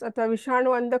ಆರ್ಗ್ಯಾನಿಸಮ್ಸ್ ಅಥವಾ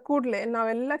ವಿಷಾಣು ಅಂದ ಕೂಡಲೇ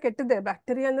ನಾವೆಲ್ಲ ಕೆಟ್ಟದೆ,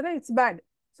 ಬ್ಯಾಕ್ಟೀರಿಯಾ ಅಂದ್ರೆ it's bad.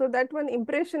 So that one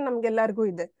impression ನಮ್ಗೆಲ್ಲರಿಗೂ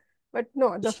ಇದೆ. ಬಟ್ ನೋ,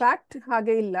 ದ ಫ್ಯಾಕ್ಟ್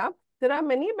ಹಾಗೆ ಇಲ್ಲ. ದೆರ್ ಆರ್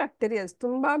ಮೆನಿ ಬ್ಯಾಕ್ಟೀರಿಯಾಸ್,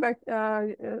 ತುಂಬಾ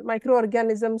ಮೈಕ್ರೋ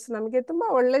ಆರ್ಗ್ಯಾನಿಸಮ್ಸ್ ನಮಗೆ ತುಂಬಾ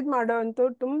ಒಳ್ಳೇದ್ ಮಾಡೋವಂಥ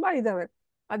ತುಂಬಾ ಇದಾವೆ.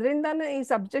 ಅದರಿಂದಾನೇ ಈ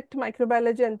ಸಬ್ಜೆಕ್ಟ್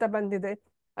ಮೈಕ್ರೋಬಯಾಲಜಿ ಅಂತ ಬಂದಿದೆ.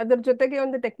 ಅದ್ರ ಜೊತೆಗೆ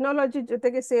ಒಂದು ಟೆಕ್ನಾಲಜಿ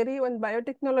ಜೊತೆಗೆ ಸೇರಿ ಒಂದು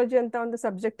ಬಯೋಟೆಕ್ನಾಲಜಿ ಅಂತ ಒಂದು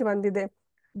ಸಬ್ಜೆಕ್ಟ್ ಬಂದಿದೆ.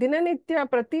 ದಿನನಿತ್ಯ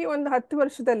ಪ್ರತಿ ಒಂದು 10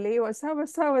 ವರ್ಷದಲ್ಲಿ ಹೊಸ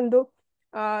ಹೊಸ ಒಂದು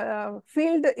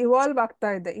ಫೀಲ್ಡ್ ಇವಾಲ್ವ್ ಆಗ್ತಾ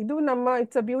ಇದೆ. ಇದು ನಮ್ಮ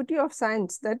it's a beauty of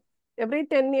science, that every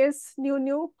 10 years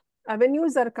new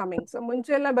avenues are coming. So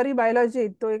ಮುಂಚೆ ಎಲ್ಲ ಬರೀ ಬಯಾಲಜಿ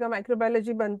ಇತ್ತು, ಈಗ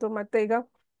ಮೈಕ್ರೋಬಯಾಲಜಿ ಬಂತು, ಮತ್ತೆ ಈಗ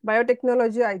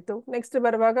ಬಯೋಟೆಕ್ನಾಲಜಿ ಆಯ್ತು. ನೆಕ್ಸ್ಟ್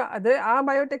ಬರುವಾಗ ಆ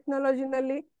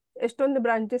ಬಯೋಟೆಕ್ನಾಲಜಿನಲ್ಲಿ ಎಷ್ಟೊಂದು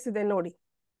ಬ್ರಾಂಚಸ್ ಇದೆ ನೋಡಿ.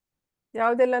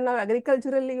 ಯಾವುದೆಲ್ಲ ನಾವು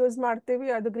ಅಗ್ರಿಕಲ್ಚರಲ್ಲಿ ಯೂಸ್ ಮಾಡ್ತೀವಿ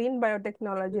ಅದು green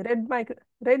biotechnology,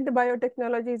 red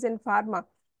biotechnology is in pharma,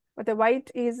 ಮತ್ತೆ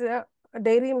ವೈಟ್ ಈಸ್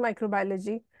ಡೈರಿ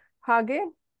ಮೈಕ್ರೋಬಯಾಲಜಿ. ಹಾಗೆ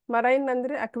ಮರೈನ್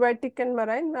ಅಂದ್ರೆ ಅಕ್ವಾಟಿಕ್ ಅಂಡ್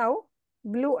ಮರೈನ್ ನಾವು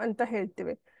ಬ್ಲೂ ಅಂತ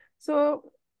ಹೇಳ್ತೀವಿ. ಸೊ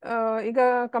ಈಗ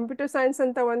ಕಂಪ್ಯೂಟರ್ ಸೈನ್ಸ್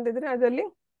ಅಂತ ಒಂದಿದ್ರೆ ಅದರಲ್ಲಿ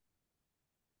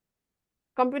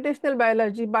ಕಂಪ್ಯೂಟೇಷನಲ್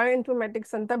ಬಯಾಲಜಿ,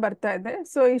 ಬಯೋಇನ್ಫಾರ್ಮ್ಯಾಟಿಕ್ಸ್ ಅಂತ ಬರ್ತಾ ಇದೆ.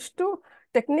 ಸೊ ಇಷ್ಟು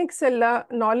ಟೆಕ್ನಿಕ್ಸ್ ಎಲ್ಲ,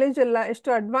 ನಾಲೆಜ್ ಎಲ್ಲ ಎಷ್ಟು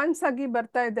ಅಡ್ವಾನ್ಸ್ ಆಗಿ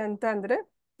ಬರ್ತಾ ಇದೆ ಅಂತ ಅಂದ್ರೆ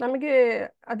ನಮಗೆ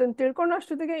ಅದನ್ನ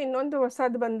ತಿಳ್ಕೊಳ್ಳೋಷ್ಟೊತ್ತಿಗೆ ಇನ್ನೊಂದು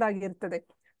ಹೊಸದು ಬಂದಾಗಿರ್ತದೆ.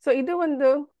 ಸೊ ಇದು ಒಂದು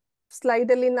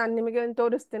ಸ್ಲೈಡ್ ಅಲ್ಲಿ ನಾನು ನಿಮಗೆ ಒಂದು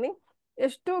ತೋರಿಸ್ತೀನಿ,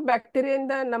 ಎಷ್ಟು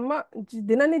ಬ್ಯಾಕ್ಟೀರಿಯಿಂದ ನಮ್ಮ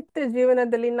ದಿನನಿತ್ಯ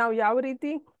ಜೀವನದಲ್ಲಿ ನಾವು ಯಾವ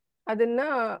ರೀತಿ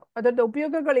ಅದರದ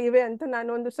ಉಪಯೋಗಗಳು ಇವೆ ಅಂತ ನಾನು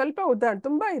ಒಂದು ಸ್ವಲ್ಪ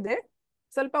ತುಂಬಾ ಇದೆ,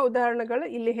 ಸ್ವಲ್ಪ ಉದಾಹರಣೆಗಳು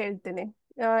ಇಲ್ಲಿ ಹೇಳ್ತೇನೆ.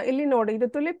 ಇಲ್ಲಿ ನೋಡಿ, ಇದು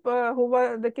ತುಲಿಪ್ ಹೂವು,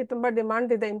 ಅದಕ್ಕೆ ತುಂಬಾ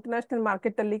ಡಿಮಾಂಡ್ ಇದೆ ಇಂಟರ್ನ್ಯಾಷನಲ್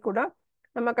ಮಾರ್ಕೆಟ್ ಅಲ್ಲಿ ಕೂಡ.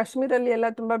 ನಮ್ಮ ಕಾಶ್ಮೀರಲ್ಲಿ ಎಲ್ಲ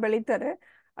ತುಂಬಾ ಬೆಳೀತಾರೆ.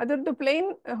 ಅದರದ್ದು ಪ್ಲೇನ್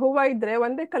ಹೂವು ಇದ್ರೆ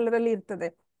ಒಂದೇ ಕಲರ್ ಅಲ್ಲಿ ಇರ್ತದೆ,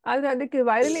 ಆದ್ರೆ ಅದಕ್ಕೆ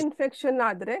ವೈರಲ್ ಇನ್ಫೆಕ್ಷನ್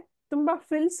ಆದ್ರೆ ತುಂಬಾ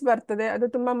ಫಿಲ್ಸ್ ಬರ್ತದೆ, ಅದು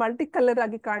ತುಂಬಾ ಮಲ್ಟಿ ಕಲರ್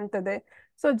ಆಗಿ ಕಾಣ್ತದೆ.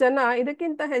 ಸೊ ಜನ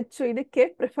ಇದಕ್ಕಿಂತ ಹೆಚ್ಚು ಇದಕ್ಕೆ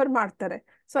ಪ್ರಿಫರ್ ಮಾಡ್ತಾರೆ.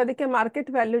 ಸೊ ಅದಕ್ಕೆ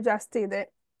ಮಾರ್ಕೆಟ್ ವ್ಯಾಲ್ಯೂ ಜಾಸ್ತಿ ಇದೆ.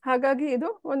 ಹಾಗಾಗಿ ಇದು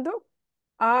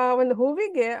ಆ ಒಂದು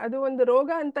ಹೂವಿಗೆ ಅದು ಒಂದು ರೋಗ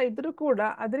ಅಂತ ಇದ್ರೂ ಕೂಡ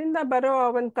ಅದರಿಂದ ಬರೋ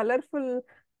ಒಂದು ಕಲರ್ಫುಲ್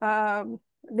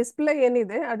ಡಿಸ್ಪ್ಲೇ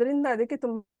ಏನಿದೆ, ಅದರಿಂದ ಅದಕ್ಕೆ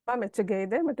ತುಂಬಾ ಮೆಚ್ಚುಗೆ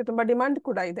ಇದೆ, ಮತ್ತೆ ತುಂಬಾ ಡಿಮಾಂಡ್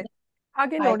ಕೂಡ ಇದೆ.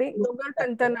 ಹಾಗೆ ನೋಡಿ, ಯೋಗರ್ಟ್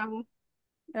ಅಂತ ನಾವು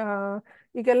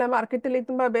ಈಗೆಲ್ಲ ಮಾರ್ಕೆಟ್ ಅಲ್ಲಿ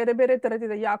ತುಂಬಾ ಬೇರೆ ಬೇರೆ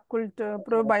ತರದಿದೆ, ಯಾಕುಲ್ಟ್,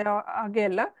 ಪ್ರೋಬಯೋ ಹಾಗೆ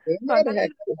ಎಲ್ಲ.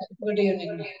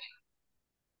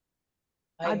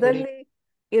 ಅದರಲ್ಲಿ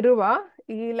ಇರುವ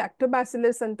ಈ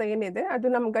ಲ್ಯಾಕ್ಟೋಬ್ಯಾಸಿಲಸ್ ಅಂತ ಏನಿದೆ ಅದು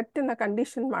ನಮ್ ಗಟ್ಟಿನ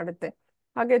ಕಂಡೀಷನ್ ಮಾಡುತ್ತೆ.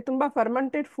 ಹಾಗೆ ತುಂಬಾ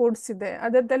ಫರ್ಮೆಂಟೆಡ್ ಫುಡ್ಸ್ ಇದೆ,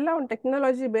 ಅದರದ್ದೆಲ್ಲ ಒಂದು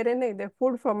ಟೆಕ್ನಾಲಜಿ ಬೇರೆನೆ ಇದೆ,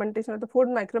 ಫುಡ್ ಫರ್ಮೆಂಟೇಷನ್ ಅಥವಾ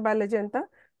ಫುಡ್ ಮೈಕ್ರೋಬಯಾಲಜಿ ಅಂತ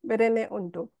ಬೇರೆನೆ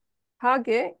ಉಂಟು.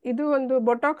 ಹಾಗೆ ಇದು ಒಂದು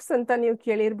ಬೊಟಾಕ್ಸ್ ಅಂತ ನೀವು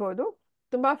ಕೇಳಿರ್ಬೋದು.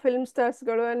 ತುಂಬಾ film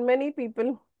ಸ್ಟಾರ್ಸ್ಗಳು and many people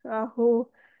who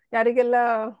ಯಾರಿಗೆಲ್ಲ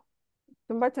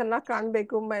ತುಂಬಾ ಚೆನ್ನಾಗಿ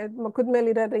ಕಾಣ್ಬೇಕು, ಮುಖದ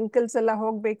ಮೇಲಿರೋ ರಿಂಕಲ್ಸ್ ಎಲ್ಲ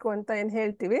ಹೋಗ್ಬೇಕು ಅಂತ ಏನ್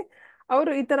ಹೇಳ್ತೀವಿ,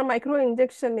 ಅವರು ಈ ತರ ಮೈಕ್ರೋ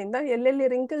ಇಂಜೆಕ್ಷನ್ ಇಂದ ಎಲ್ಲೆಲ್ಲಿ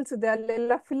ರಿಂಕಲ್ಸ್ ಇದೆ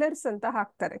ಅಲ್ಲೆಲ್ಲ ಫಿಲ್ಲರ್ಸ್ ಅಂತ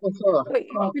ಹಾಕ್ತಾರೆ.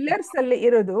 ಫಿಲ್ಲರ್ಸ್ ಅಲ್ಲಿ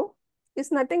ಇರೋದು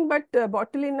is nothing but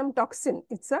ಬಾಟುಲಿನಮ್ toxin.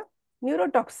 It's a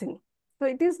neurotoxin. So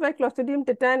it is by Clostridium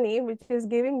ಟೆಟಾನಿ which is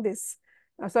giving this.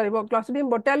 Clostridium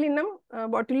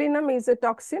botulinum is a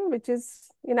toxin which is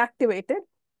inactivated.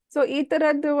 So ಈ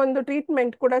ತರದ್ದು ಒಂದು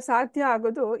ಟ್ರೀಟ್ಮೆಂಟ್ ಕೂಡ ಸಾಧ್ಯ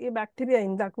ಆಗೋದು ಈ ಬ್ಯಾಕ್ಟೀರಿಯಾ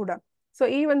ಇಂದ ಕೂಡ. ಸೊ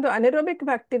ಈ ಒಂದು ಅನೆರೋಬಿಕ್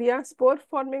ಬ್ಯಾಕ್ಟೀರಿಯಾ, ಸ್ಪೋರ್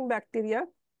ಫಾರ್ಮಿಂಗ್ ಬ್ಯಾಕ್ಟೀರಿಯಾ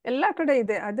ಎಲ್ಲಾ ಕಡೆ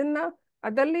ಇದೆ.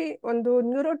 ಅದರಲ್ಲಿ ಒಂದು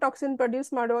ನ್ಯೂರೋಟಾಕ್ಸಿನ್ ಪ್ರೊಡ್ಯೂಸ್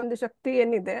ಮಾಡೋ ಒಂದು ಶಕ್ತಿ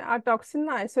ಏನಿದೆ, ಆ ಟಾಕ್ಸಿನ್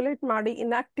ನ ಐಸೋಲೇಟ್ ಮಾಡಿ,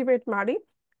 ಇನ್ಆಕ್ಟಿವೇಟ್ ಮಾಡಿ,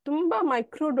 ತುಂಬಾ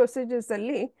ಮೈಕ್ರೋ ಡೋಸೇಜಸ್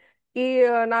ಅಲ್ಲಿ ಈ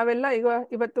ನಾವೆಲ್ಲ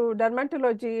ಇವತ್ತು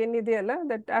ಡರ್ಮಟೊಲಜಿ ಏನಿದೆಯಲ್ಲ,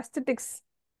 ದಟ್ ಆಸ್ಥೆಟಿಕ್ಸ್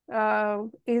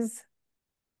ಈಸ್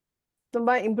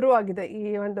ತುಂಬಾ ಇಂಪ್ರೂವ್ ಆಗಿದೆ ಈ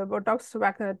ಒಂದು ಬೋಟಾಕ್ಸ್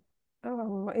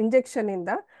ಇಂಜೆಕ್ಷನ್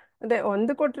ಇಂದ. ಅಂದ್ರೆ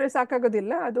ಒಂದು ಕೊಟ್ರೆ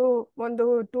ಸಾಕಾಗೋದಿಲ್ಲ, ಅದು ಒಂದು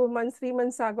 2 months 3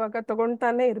 months ಆಗುವಾಗ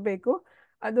ತಗೊಂತಾನೆ ಇರಬೇಕು.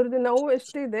 ಅದ್ರದ್ದು ನೋವು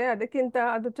ಎಷ್ಟಿದೆ ಅದಕ್ಕಿಂತ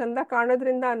ಅದು ಚಂದ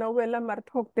ಕಾಣೋದ್ರಿಂದ ಆ ನೋವೆಲ್ಲ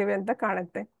ಮರ್ತು ಹೋಗ್ತೇವೆ ಅಂತ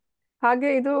ಕಾಣುತ್ತೆ. ಹಾಗೆ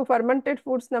ಇದು ಫರ್ಮೆಂಟೆಡ್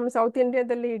ಫುಡ್ಸ್, ನಮ್ಮ ಸೌತ್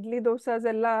ಇಂಡಿಯಾದಲ್ಲಿ ಇಡ್ಲಿ ದೋಸಾಸ್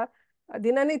ಎಲ್ಲ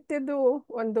ದಿನನಿತ್ಯದ್ದು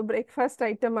ಒಂದು ಬ್ರೇಕ್ಫಾಸ್ಟ್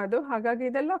ಐಟಮ್ ಅದು. ಹಾಗಾಗಿ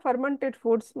ಇದೆಲ್ಲ ಫರ್ಮೆಂಟೆಡ್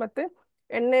ಫುಡ್ಸ್, ಮತ್ತೆ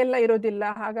ಎಣ್ಣೆ ಎಲ್ಲ ಇರೋದಿಲ್ಲ,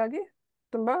 ಹಾಗಾಗಿ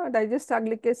ತುಂಬಾ ಡೈಜೆಸ್ಟ್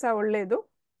ಆಗ್ಲಿಕ್ಕೆ ಸಹ ಒಳ್ಳೆಯದು.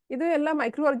 ಇದು ಎಲ್ಲ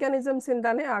ಮೈಕ್ರೋ ಆರ್ಗ್ಯಾನಿಸಮ್ಸ್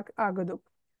ಇಂದಾನೇ ಆಗೋದು.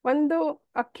 ಒಂದು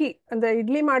ಅಕ್ಕಿ ಅಂದ್ರೆ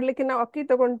ಇಡ್ಲಿ ಮಾಡ್ಲಿಕ್ಕೆ ನಾವು ಅಕ್ಕಿ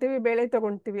ತಗೊಂತೀವಿ, ಬೇಳೆ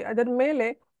ತಗೊಂತೀವಿ, ಅದರ ಮೇಲೆ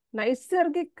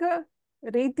ನೈಸರ್ಗಿಕ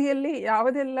ರೀತಿಯಲ್ಲಿ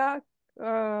ಯಾವುದೆಲ್ಲ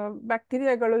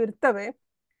ಬ್ಯಾಕ್ಟೀರಿಯಾಗಳು ಇರ್ತವೆ,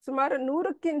 ಸುಮಾರು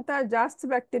 100ಕ್ಕಿಂತ ಜಾಸ್ತಿ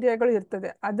ಬ್ಯಾಕ್ಟೀರಿಯಾಗಳು ಇರ್ತದೆ.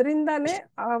 ಅದರಿಂದಾನೇ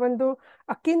ಆ ಒಂದು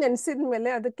ಅಕ್ಕಿ ನೆನೆಸಿದ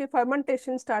ಮೇಲೆ ಅದಕ್ಕೆ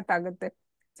ಫರ್ಮೆಂಟೇಶನ್ ಸ್ಟಾರ್ಟ್ ಆಗುತ್ತೆ.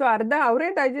 ಸೊ ಅರ್ಧ ಅವರೇ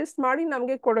ಡೈಜೆಸ್ಟ್ ಮಾಡಿ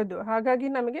ನಮಗೆ ಕೊಡೋದು. ಹಾಗಾಗಿ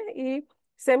ನಮಗೆ ಈ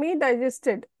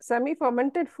ಸೆಮಿ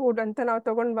ಫರ್ಮೆಂಟೆಡ್ ಫುಡ್ ಅಂತ ನಾವು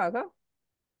ತಗೊಂಡಾಗ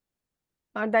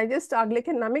ಡೈಜೆಸ್ಟ್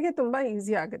ಆಗ್ಲಿಕ್ಕೆ ನಮಗೆ ತುಂಬಾ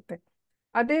ಈಸಿ ಆಗುತ್ತೆ.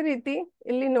 ಅದೇ ರೀತಿ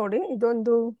ಇಲ್ಲಿ ನೋಡಿ,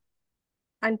 ಇದೊಂದು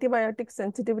ಆಂಟಿಬಯೋಟಿಕ್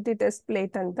ಸೆನ್ಸಿಟಿವಿಟಿ ಟೆಸ್ಟ್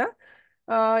ಪ್ಲೇಟ್ ಅಂತ.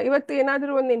 ಇವತ್ತು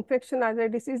ಏನಾದರೂ ಒಂದು ಇನ್ಫೆಕ್ಷನ್ ಆದ್ರೆ,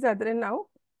 ಡಿಸೀಸ್ ಆದ್ರೆ, ನಾವು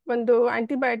ಒಂದು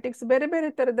ಆಂಟಿಬಯೋಟಿಕ್ಸ್ ಬೇರೆ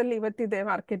ಬೇರೆ ತರದಲ್ಲಿ ಇವತ್ತಿದೆ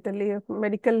ಮಾರ್ಕೆಟ್ ಅಲ್ಲಿ,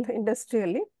 ಮೆಡಿಕಲ್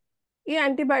ಇಂಡಸ್ಟ್ರಿಯಲ್ಲಿ ಈ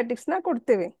ಆಂಟಿಬಯೋಟಿಕ್ಸ್ ನ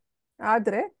ಕೊಡ್ತೇವೆ.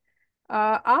 ಆದ್ರೆ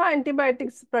ಆ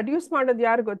ಆಂಟಿಬಯೋಟಿಕ್ಸ್ ಪ್ರೊಡ್ಯೂಸ್ ಮಾಡೋದು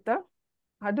ಯಾರು ಗೊತ್ತಾ?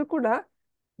 ಅದು ಕೂಡ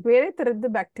ಬೇರೆ ತರದ್ದು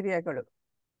ಬ್ಯಾಕ್ಟೀರಿಯಾಗಳು.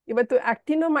 ಇವತ್ತು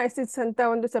ಆಕ್ಟಿನೋಮೈಸಿಸ್ ಅಂತ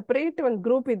ಒಂದು ಸಪರೇಟ್ ಒಂದು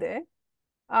ಗ್ರೂಪ್ ಇದೆ.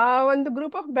 ಆ ಒಂದು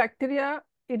ಗ್ರೂಪ್ ಆಫ್ ಬ್ಯಾಕ್ಟೀರಿಯಾ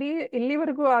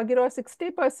ಇಲ್ಲಿವರೆಗೂ ಆಗಿರೋ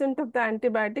 60% ಆಫ್ ದ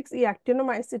ಆಂಟಿಬಯೋಟಿಕ್ಸ್ ಈ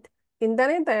ಆಕ್ಟಿನೋಮೈಸಿಟ್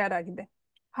ಇಂದಾನೇ ತಯಾರಾಗಿದೆ.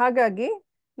 ಹಾಗಾಗಿ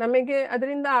ನಮಗೆ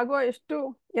ಅದರಿಂದ ಆಗುವ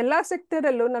ಎಲ್ಲಾ ಸೆಕ್ಟರ್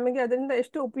ಅಲ್ಲೂ ನಮಗೆ ಅದರಿಂದ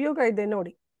ಎಷ್ಟು ಉಪಯೋಗ ಇದೆ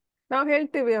ನೋಡಿ. ನಾವು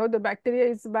ಹೇಳ್ತೀವಿ ಹೌದು ಬ್ಯಾಕ್ಟೀರಿಯಾ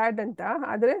ಇಸ್ ಬ್ಯಾಡ್ ಅಂತ,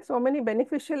 ಆದ್ರೆ ಸೋ ಮೆನಿ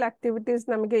ಬೆನಿಫಿಷಿಯಲ್ ಆಕ್ಟಿವಿಟೀಸ್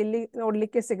ನಮಗೆ ಇಲ್ಲಿ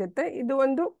ನೋಡ್ಲಿಕ್ಕೆ ಸಿಗುತ್ತೆ. ಇದು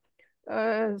ಒಂದು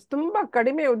ತುಂಬಾ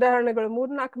ಕಡಿಮೆ ಉದಾಹರಣೆಗಳು,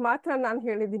 3-4 ಮಾತ್ರ ನಾನು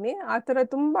ಹೇಳಿದ್ದೀನಿ. ಆ ತರ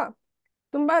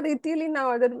ತುಂಬಾ ರೀತಿಯಲ್ಲಿ ನಾವು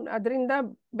ಅದರಿಂದ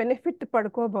ಬೆನಿಫಿಟ್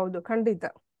ಪಡ್ಕೋಬಹುದು. ಖಂಡಿತ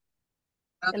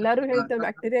ಎಲ್ಲರೂ ಹೇಳ್ತಾರೆ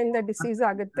ಬ್ಯಾಕ್ಟೀರಿಯಾ ಇಂದ ಡಿಸೀಸ್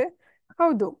ಆಗುತ್ತೆ,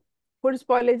 ಹೌದು. ಫುಡ್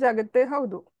ಸ್ಪಾಯ್ಲೇಜ್ ಆಗುತ್ತೆ,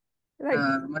 ಹೌದು,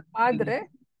 ರೈಟ್. ಆದ್ರೆ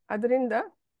ಅದರಿಂದ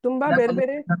ತುಂಬಾ ಬೇರೆ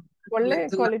ಬೇರೆ ಒಳ್ಳೆ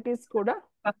ಕ್ವಾಲಿಟೀಸ್ ಕೂಡ,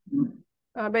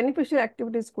 ಬೆನಿಫಿಷಿಯಲ್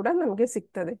ಆಕ್ಟಿವಿಟೀಸ್ ಕೂಡ ನಮಗೆ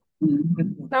ಸಿಗ್ತದೆ.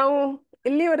 ನಾವು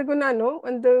ಇಲ್ಲಿವರೆಗೂ ನಾನು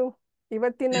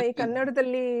ಇವತ್ತಿನ ಈ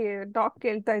ಕನ್ನಡದಲ್ಲಿ ಟಾಕ್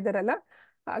ಕೇಳ್ತಾ ಇದ್ದಾರಲ್ಲ,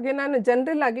 ಹಾಗೆ ನಾನು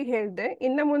ಜನರಲ್ ಆಗಿ ಹೇಳ್ದೆ.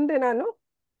 ಇನ್ನು ಮುಂದೆ ನಾನು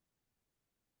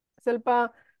ಸ್ವಲ್ಪ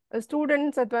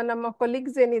ಸ್ಟೂಡೆಂಟ್ಸ್ ಅಥವಾ ನಮ್ಮ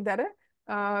ಕೊಲೀಗ್ಸ್ ಏನಿದ್ದಾರೆ,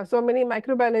 ಸೋ ಮೆನಿ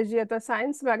ಮೈಕ್ರೋಬಯಾಲಜಿ ಅಥವಾ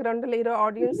ಸೈನ್ಸ್ ಬ್ಯಾಕ್ಗ್ರೌಂಡ್ ಅಲ್ಲಿ ಇರೋ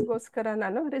ಆಡಿಯನ್ಸ್ಗೋಸ್ಕರ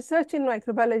ನಾನು ರಿಸರ್ಚ್ ಇನ್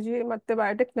ಮೈಕ್ರೋಬಯಾಲಜಿ ಮತ್ತೆ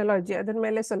ಬಯೋಟೆಕ್ನಾಲಜಿ ಅದ್ರ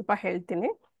ಮೇಲೆ ಸ್ವಲ್ಪ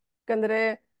ಹೇಳ್ತೀನಿ. ಯಾಕಂದ್ರೆ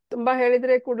ತುಂಬಾ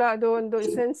ಹೇಳಿದ್ರೆ ಕೂಡ ಅದು ಒಂದು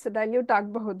ಎಸೆನ್ಸ್ ಡೈಲ್ಯೂಟ್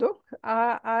ಆಗಬಹುದು.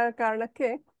 ಆ ಕಾರಣಕ್ಕೆ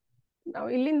ನಾವು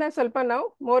ಇಲ್ಲಿಂದ ಸ್ವಲ್ಪ ನಾವು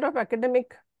ಮೋರ್ ಆಫ್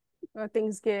ಅಕಾಡೆಮಿಕ್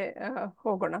ಥಿಂಗ್ಸ್ಗೆ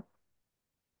ಹೋಗೋಣ.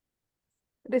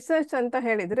 ರಿಸರ್ಚ್ ಅಂತ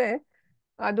ಹೇಳಿದ್ರೆ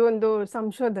ಅದು ಒಂದು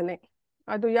ಸಂಶೋಧನೆ.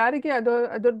 ಅದು ಯಾರಿಗೆ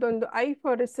ಅದರದ್ದೊಂದು ಐ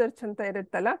ಫಾರ್ ರಿಸರ್ಚ್ ಅಂತ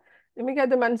ಇರುತ್ತಲ್ಲ, ನಿಮಗೆ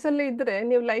ಅದು ಮನಸ್ಸಲ್ಲಿ ಇದ್ರೆ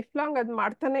ನೀವು ಲೈಫ್ ಲಾಂಗ್ ಅದು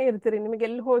ಮಾಡ್ತಾನೆ ಇರ್ತೀರಿ. ನಿಮಗೆ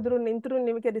ಎಲ್ಲಿ ಹೋದ್ರು ನಿಂತರೂ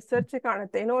ನಿಮಗೆ ರಿಸರ್ಚ್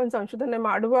ಕಾಣುತ್ತೆ, ಏನೋ ಒಂದು ಸಂಶೋಧನೆ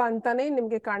ಮಾಡುವ ಅಂತಾನೆ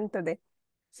ನಿಮಗೆ ಕಾಣ್ತದೆ.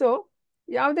 ಸೊ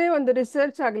ಯಾವುದೇ ಒಂದು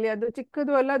ರಿಸರ್ಚ್ ಆಗಲಿ, ಅದು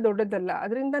ಚಿಕ್ಕದು ಅಲ್ಲ ದೊಡ್ಡದಲ್ಲ,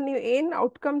 ಅದರಿಂದ ನೀವು ಏನ್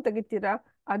ಔಟ್ಕಮ್ ತೆಗಿತೀರಾ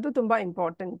ಅದು ತುಂಬಾ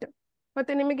ಇಂಪಾರ್ಟೆಂಟ್.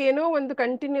 ಮತ್ತೆ ನಿಮಗೆ ಏನೋ ಒಂದು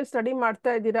ಕಂಟಿನ್ಯೂ ಸ್ಟಡಿ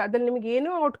ಮಾಡ್ತಾ ಇದ್ದೀರಾ, ಅದ್ರಲ್ಲಿ ನಿಮಗೆ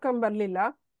ಏನೋ ಔಟ್ಕಮ್ ಬರಲಿಲ್ಲ,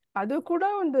 ಅದು ಕೂಡ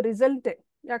ಒಂದು ರಿಸಲ್ಟೇ.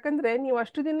 ಯಾಕಂದ್ರೆ ನೀವು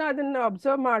ಅಷ್ಟು ದಿನ ಅದನ್ನ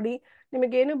ಅಬ್ಸರ್ವ್ ಮಾಡಿ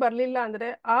ನಿಮಗೇನು ಬರಲಿಲ್ಲ ಅಂದ್ರೆ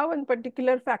ಆ ಒಂದು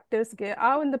ಪರ್ಟಿಕ್ಯುಲರ್ ಫ್ಯಾಕ್ಟರ್ಸ್ಗೆ, ಆ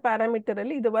ಒಂದು ಪ್ಯಾರಾಮೀಟರ್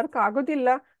ಅಲ್ಲಿ ಇದು ವರ್ಕ್ ಆಗೋದಿಲ್ಲ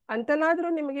ಅಂತನಾದ್ರೂ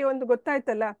ನಿಮಗೆ ಒಂದು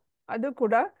ಗೊತ್ತಾಯ್ತಲ್ಲ, ಅದು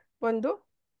ಕೂಡ ಒಂದು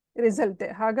ರಿಸಲ್ಟೇ.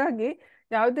 ಹಾಗಾಗಿ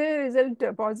ಯಾವುದೇ ರಿಸಲ್ಟ್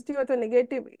ಪಾಸಿಟಿವ್ ಅಥವಾ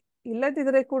ನೆಗೆಟಿವ್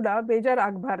ಇಲ್ಲದಿದ್ರೆ ಕೂಡ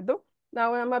ಬೇಜಾರಾಗಬಾರ್ದು,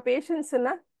 ನಾವು ನಮ್ಮ ಪೇಷನ್ಸ್ ಅನ್ನ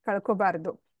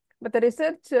ಕಳ್ಕೋಬಾರ್ದು. ಮತ್ತೆ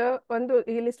ರಿಸರ್ಚ್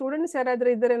ಇಲ್ಲಿ ಸ್ಟೂಡೆಂಟ್ಸ್ ಯಾರಾದ್ರೂ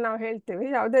ಇದ್ರೆ ನಾವು ಹೇಳ್ತೇವೆ,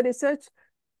 ಯಾವುದೇ research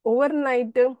over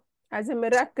night as A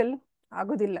miracle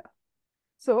ಆಗೋದಿಲ್ಲ.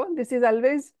 ಸೊ ದಿಸ್ ಈಸ್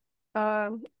ಆಲ್ವೇಸ್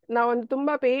ನಾವೊಂದು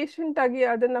ತುಂಬಾ ಪೇಷಂಟ್ ಆಗಿ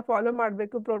ಅದನ್ನ ಫಾಲೋ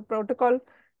ಮಾಡಬೇಕು. ಪ್ರೋಟೋಕಾಲ್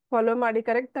ಫಾಲೋ ಮಾಡಿ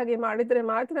ಕರೆಕ್ಟ್ ಆಗಿ ಮಾಡಿದ್ರೆ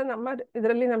ಮಾತ್ರ ನಮ್ಮ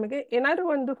ಇದರಲ್ಲಿ ನಮಗೆ ಏನಾದ್ರು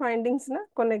ಒಂದು ಫೈಂಡಿಂಗ್ಸ್ ನ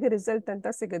ಕೊನೆಗೆ ರಿಸಲ್ಟ್ ಅಂತ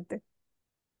ಸಿಗುತ್ತೆ.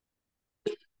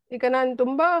 ಈಗ ನಾನು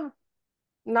ತುಂಬಾ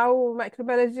ನಾವು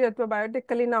ಮೈಕ್ರೋಬಯಾಲಜಿ ಅಥವಾ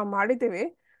ಬಯೋಟೆಕ್ ಅಲ್ಲಿ ನಾವು ಮಾಡಿದ್ದೀವಿ.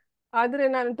 ಆದ್ರೆ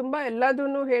ನಾನು ತುಂಬಾ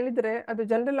ಎಲ್ಲದನ್ನು ಹೇಳಿದ್ರೆ ಅದು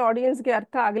ಜನರಲ್ ಆಡಿಯನ್ಸ್ಗೆ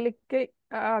ಅರ್ಥ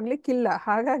ಆಗ್ಲಿಕ್ಕಿಲ್ಲ.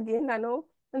 ಹಾಗಾಗಿ ನಾನು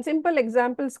ಒಂದು ಸಿಂಪಲ್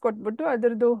ಎಕ್ಸಾಂಪಲ್ಸ್ ಕೊಟ್ಬಿಟ್ಟು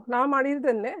ಅದ್ರದ್ದು ನಾವು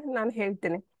ಮಾಡಿದ್ದನ್ನೇ ನಾನು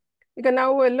ಹೇಳ್ತೇನೆ. ಈಗ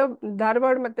ನಾವು ಎಲ್ಲೋ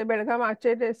ಧಾರವಾಡ ಮತ್ತೆ ಬೆಳಗಾಂ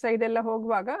ಆಚೆ ಸೈಡ್ ಎಲ್ಲ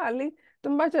ಹೋಗುವಾಗ ಅಲ್ಲಿ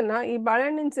ತುಂಬಾ ಜನ ಈ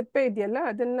ಬಾಳೆಹಣ್ಣಿನ ಸಿಪ್ಪೆ ಇದೆಯಲ್ಲ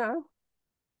ಅದನ್ನ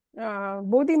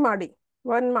ಬೂದಿ ಮಾಡಿ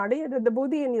ಮಾಡಿ ಅದ್ರದ್ದು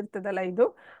ಬೂದಿ ಏನಿರ್ತದಲ್ಲ ಇದು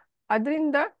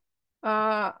ಅದರಿಂದ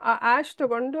ಆ ಆಶ್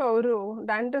ತಗೊಂಡು ಅವರು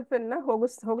ಡ್ಯಾಂಡ್ರಫ್ ಅನ್ನ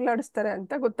ಹೋಗ್ಲಾಡಿಸ್ತಾರೆ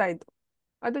ಅಂತ ಗೊತ್ತಾಯ್ತು.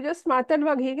 ಅದು ಜಸ್ಟ್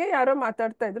ಮಾತಾಡುವಾಗ ಹೀಗೆ ಯಾರೋ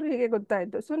ಮಾತಾಡ್ತಾ ಇದ್ರು, ಹೀಗೆ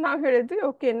ಗೊತ್ತಾಯ್ತು. ಸೊ ನಾವು ಹೇಳಿದ್ವಿ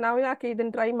ಓಕೆ, ನಾವು ಯಾಕೆ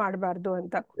ಇದನ್ನ ಟ್ರೈ ಮಾಡಬಾರ್ದು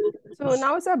ಅಂತ. ಸೊ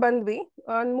ನಾವು ಸಹ ಬಂದ್ವಿ,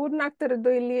 ಒಂದ್ 3-4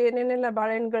 ಥರದ್ದು ಇಲ್ಲಿ ಏನೇನೆಲ್ಲ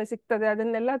ಬಾಳೆಹಣ್ಣುಗಳು ಸಿಗ್ತದೆ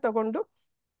ಅದನ್ನೆಲ್ಲ ತಗೊಂಡು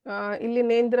ಇಲ್ಲಿ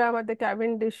ನೇಂದ್ರ ಮತ್ತೆ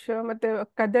ಕ್ಯಾವೆಂಡಿಶ್ ಮತ್ತೆ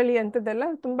ಕದಳಿ ಅಂತದೆಲ್ಲ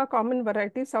ತುಂಬಾ ಕಾಮನ್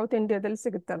ವೆರೈಟಿ ಸೌತ್ ಇಂಡಿಯಾದಲ್ಲಿ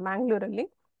ಸಿಗುತ್ತೆ, ಮ್ಯಾಂಗ್ಳೂರಲ್ಲಿ.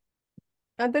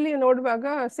 ಅದಲ್ಲಿ ನೋಡುವಾಗ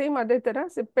ಸೇಮ್ ಅದೇ ತರ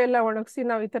ಸಿಪ್ಪೆ ಎಲ್ಲ ಒಣಗಿಸಿ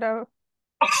ನಾವು ಈ ತರ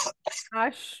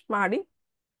ಆಶ್ ಮಾಡಿ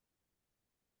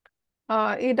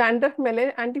ಈ ಡ್ಯಾಂಡ್ರಫ್ ಮೇಲೆ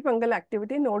ಆಂಟಿ ಫಂಗಲ್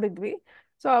ಆಕ್ಟಿವಿಟಿ ನೋಡಿದ್ವಿ.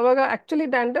 ಸೊ ಅವಾಗ ಆಕ್ಚುಲಿ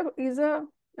ಡ್ಯಾಂಡ್ರಫ್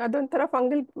ಅದೊಂಥರ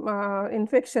ಫಂಗಲ್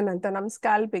ಇನ್ಫೆಕ್ಷನ್ ಅಂತ ನಮ್ಮ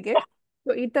ಸ್ಕ್ಯಾಲ್ಪಿಗೆ.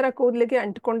 ಸೊ ಈ ತರ ಕೂದಲಿಗೆ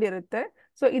ಅಂಟ್ಕೊಂಡಿರುತ್ತೆ.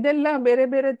 ಸೊ ಇದೆಲ್ಲ ಬೇರೆ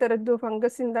ಬೇರೆ ತರದ್ದು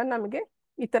ಫಂಗಸ್ ಇಂದ ನಮಗೆ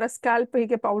ಈ ತರ ಸ್ಕ್ಯಾಲ್ಪ್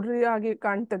ಹೀಗೆ ಪೌಡ್ರಿ ಆಗಿ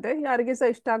ಕಾಣ್ತದೆ. ಯಾರಿಗೆ ಸಹ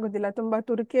ಇಷ್ಟ ಆಗೋದಿಲ್ಲ, ತುಂಬಾ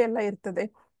ತುರಿಕೆ ಎಲ್ಲ ಇರ್ತದೆ,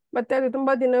 ಮತ್ತೆ ಅದು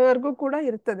ತುಂಬಾ ದಿನವರೆಗೂ ಕೂಡ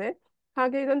ಇರ್ತದೆ.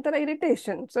 ಹಾಗೆ ಇದೊಂಥರ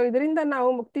ಇರಿಟೇಷನ್. ಸೊ ಇದರಿಂದ ನಾವು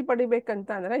ಮುಕ್ತಿ ಪಡಿಬೇಕಂತ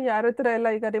ಅಂದ್ರೆ ಯಾರ ಹತ್ರ ಎಲ್ಲ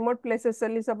ಈಗ ರಿಮೋಟ್ ಪ್ಲೇಸಸ್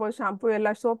ಅಲ್ಲಿ ಸಪೋಸ್ ಶಾಂಪೂ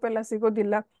ಎಲ್ಲ ಸೋಪ್ ಎಲ್ಲ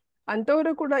ಸಿಗೋದಿಲ್ಲ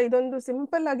ಅಂತವರು ಕೂಡ ಇದೊಂದು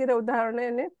ಸಿಂಪಲ್ ಆಗಿರೋ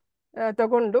ಉದಾಹರಣೆಯನ್ನೇ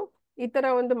ತಗೊಂಡು ಈ ತರ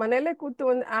ಒಂದು ಮನೆಯಲ್ಲೇ ಕೂತು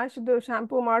ಒಂದು ಆಶ್ದು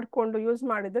ಶಾಂಪೂ ಮಾಡ್ಕೊಂಡು ಯೂಸ್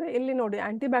ಮಾಡಿದ್ರೆ ಇಲ್ಲಿ ನೋಡಿ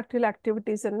ಆಂಟಿ ಬ್ಯಾಕ್ಟೀರಿಯಲ್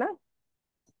ಆಕ್ಟಿವಿಟೀಸ್ ಅನ್ನ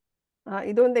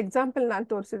ಇದೊಂದು ಎಕ್ಸಾಂಪಲ್ ನಾನು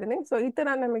ತೋರಿಸಿದ್ದೀನಿ. ಸೊ ಈ ತರ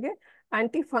ನಮಗೆ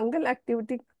ಆಂಟಿ ಫಂಗಲ್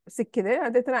ಆಕ್ಟಿವಿಟಿ ಸಿಕ್ಕಿದೆ,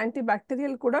 ಅದೇ ತರ ಆಂಟಿ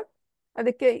ಬ್ಯಾಕ್ಟೀರಿಯಲ್ ಕೂಡ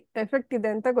ಅದಕ್ಕೆ ಎಫೆಕ್ಟ್ ಇದೆ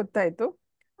ಅಂತ ಗೊತ್ತಾಯ್ತು.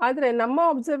 ಆದ್ರೆ ನಮ್ಮ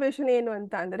ಅಬ್ಸರ್ವೇಷನ್ ಏನು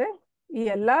ಅಂತ ಅಂದ್ರೆ ಈ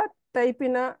ಎಲ್ಲಾ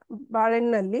ಟೈಪಿನ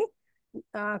ಬಾಳೆಹಣ್ಣಲ್ಲಿ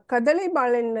ಕದಳಿ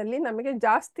ಬಾಳೆಹಣ್ಣಲ್ಲಿ ನಮಗೆ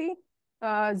ಜಾಸ್ತಿ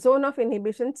ಝೋನ್ ಆಫ್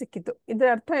ಇನ್ಹಿಬಿಷನ್ ಸಿಕ್ಕಿತು. ಇದರ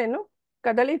ಅರ್ಥ ಏನು?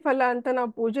 ಕದಳಿ ಫಲ ಅಂತ ನಾವು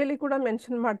ಪೂಜೆಯಲ್ಲಿ ಕೂಡ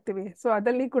ಮೆನ್ಷನ್ ಮಾಡ್ತೀವಿ. ಸೊ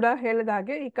ಅದಲ್ಲಿ ಕೂಡ ಹೇಳಿದ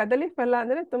ಹಾಗೆ ಈ ಕದಳಿ ಫಲ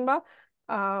ಅಂದ್ರೆ ತುಂಬಾ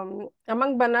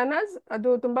ಅಮಂಗ್ ಬನಾನಾಸ್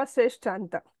ಅದು ತುಂಬಾ ಶ್ರೇಷ್ಠ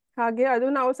ಅಂತ. ಹಾಗೆ ಅದು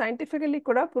ನಾವು ಸೈಂಟಿಫಿಕಲಿ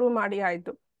ಕೂಡ ಪ್ರೂವ್ ಮಾಡಿ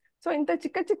ಆಯ್ತು. ಸೊ ಇಂಥ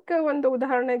ಚಿಕ್ಕ ಚಿಕ್ಕ ಒಂದು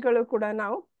ಉದಾಹರಣೆಗಳು ಕೂಡ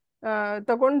ನಾವು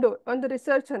ತಗೊಂಡು ಒಂದು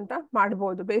ರಿಸರ್ಚ್ ಅಂತ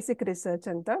ಮಾಡ್ಬೋದು, ಬೇಸಿಕ್ ರಿಸರ್ಚ್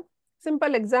ಅಂತ.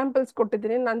 ಸಿಂಪಲ್ ಎಕ್ಸಾಂಪಲ್ಸ್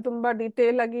ಕೊಟ್ಟಿದ್ದೀನಿ, ನಾನು ತುಂಬಾ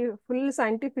ಡೀಟೇಲ್ ಆಗಿ ಫುಲ್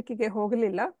ಸೈಂಟಿಫಿಕ್ಗೆ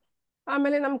ಹೋಗಲಿಲ್ಲ.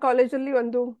 ಆಮೇಲೆ ನಮ್ಮ ಕಾಲೇಜಲ್ಲಿ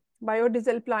ಒಂದು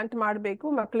ಬಯೋಡೀಸೆಲ್ ಪ್ಲಾಂಟ್ ಮಾಡಬೇಕು,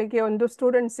 ಮಕ್ಕಳಿಗೆ ಒಂದು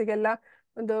ಸ್ಟೂಡೆಂಟ್ಸಿಗೆಲ್ಲ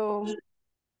ಒಂದು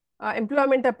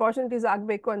ಎಂಪ್ಲಾಯ್ಮೆಂಟ್ ಅಪಾರ್ಚುನಿಟೀಸ್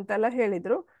ಆಗಬೇಕು ಅಂತೆಲ್ಲ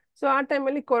ಹೇಳಿದ್ರು. ಸೊ ಆ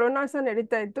ಟೈಮಲ್ಲಿ ಕೊರೋನಾ ಸಹ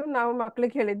ನಡೀತಾ ಇತ್ತು. ನಾವು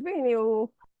ಮಕ್ಕಳಿಗೆ ಹೇಳಿದ್ವಿ, ನೀವು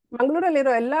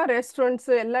ಮಂಗಳೂರಲ್ಲಿರೋ ಎಲ್ಲ ರೆಸ್ಟೋರೆಂಟ್ಸ್,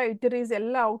 ಎಲ್ಲ ಇಟರೀಸ್,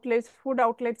 ಎಲ್ಲ ಔಟ್ಲೆಟ್ಸ್, ಫುಡ್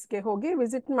ಔಟ್ಲೆಟ್ಸ್ಗೆ ಹೋಗಿ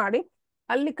ವಿಸಿಟ್ ಮಾಡಿ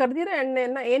ಅಲ್ಲಿ ಕರ್ದಿರೋ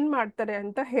ಎಣ್ಣೆಯನ್ನ ಏನ್ ಮಾಡ್ತಾರೆ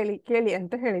ಅಂತ ಕೇಳಿ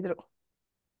ಅಂತ ಹೇಳಿದ್ರು.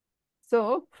 ಸೊ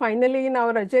ಫೈನಲಿ ನಾವು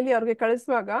ರಜೆಯಲ್ಲಿ ಅವ್ರಿಗೆ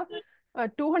ಕಳಿಸುವಾಗ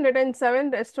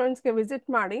 207 ರೆಸ್ಟೋರೆಂಟ್ಸ್ಗೆ ವಿಸಿಟ್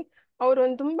ಮಾಡಿ ಅವರು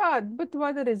ಒಂದು ತುಂಬಾ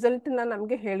ಅದ್ಭುತವಾದ ರಿಸಲ್ಟ್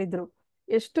ನಮ್ಗೆ ಹೇಳಿದ್ರು.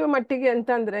 ಎಷ್ಟು ಮಟ್ಟಿಗೆ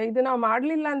ಅಂತಂದ್ರೆ ಇದು ನಾವು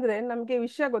ಮಾಡ್ಲಿಲ್ಲ ಅಂದ್ರೆ ನಮ್ಗೆ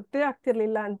ವಿಷಯ ಗೊತ್ತೇ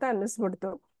ಆಗ್ತಿರ್ಲಿಲ್ಲ ಅಂತ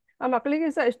ಅನ್ನಿಸ್ಬಿಡ್ತು. ಆ ಮಕ್ಕಳಿಗೆ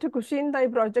ಸಹ ಎಷ್ಟು ಖುಷಿಯಿಂದ ಈ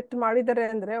ಪ್ರಾಜೆಕ್ಟ್ ಮಾಡಿದ್ದಾರೆ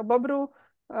ಅಂದ್ರೆ ಒಬ್ಬೊಬ್ರು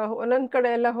ಒಂದೊಂದ್ ಕಡೆ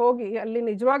ಎಲ್ಲ ಹೋಗಿ ಅಲ್ಲಿ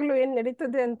ನಿಜವಾಗ್ಲೂ ಏನ್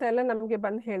ನಡೀತದೆ ಅಂತ ಎಲ್ಲ ನಮ್ಗೆ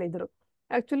ಬಂದು ಹೇಳಿದ್ರು.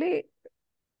 ಆಕ್ಚುಲಿ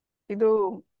ಇದು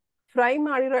ಫ್ರೈ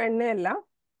ಮಾಡಿರೋ ಎಣ್ಣೆ ಎಲ್ಲ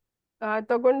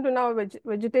ತಗೊಂಡು ನಾವು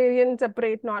vegetarian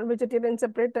separate, non vegetarian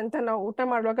separate ಅಂತ ನಾವು ಊಟ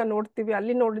ಮಾಡುವಾಗ ನೋಡ್ತೀವಿ.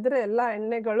 ಅಲ್ಲಿ ನೋಡಿದ್ರೆ ಎಲ್ಲ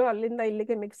ಎಣ್ಣೆಗಳು ಅಲ್ಲಿಂದ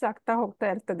ಇಲ್ಲಿಗೆ ಮಿಕ್ಸ್ ಆಗ್ತಾ ಹೋಗ್ತಾ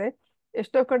ಇರ್ತದೆ.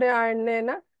 ಎಷ್ಟೋ ಕಡೆ ಆ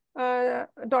ಎಣ್ಣೆನ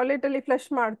ಟಾಯ್ಲೆಟ್ ಅಲ್ಲಿ ಫ್ಲಶ್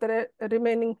ಮಾಡ್ತಾರೆ,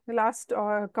 ರಿಮೈನಿಂಗ್ ಲಾಸ್ಟ್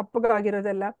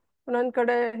ಕಪ್ಪಗಾಗಿರೋದೆಲ್ಲ. ಒಂದೊಂದ್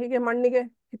ಕಡೆ ಹೀಗೆ ಮಣ್ಣಿಗೆ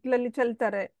ಹಿತ್ಲಲ್ಲಿ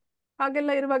ಚೆಲ್ತಾರೆ.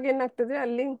 ಹಾಗೆಲ್ಲ ಇರುವಾಗ ಏನಾಗ್ತದೆ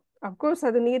ಅಲ್ಲಿ ಅಫ್ಕೋರ್ಸ್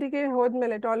ಅದು ನೀರಿಗೆ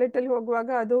ಹೋದ್ಮೇಲೆ ಟಾಯ್ಲೆಟ್ ಅಲ್ಲಿ ಹೋಗುವಾಗ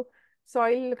ಅದು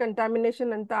ಸಾಯಿಲ್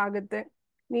ಕಂಟಾಮಿನೇಷನ್ ಅಂತ ಆಗುತ್ತೆ.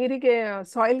 ನೀರಿಗೆ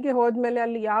ಸಾಯಿಲ್ಗೆ ಹೋದ್ಮೇಲೆ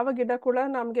ಅಲ್ಲಿ ಯಾವ ಗಿಡ ಕೂಡ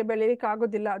ನಮ್ಗೆ ಬೆಳೆಯಲಿಕ್ಕೆ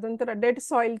ಆಗೋದಿಲ್ಲ, ಅದೊಂಥರ ಡೆಡ್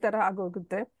ಸಾಯಿಲ್ ತರ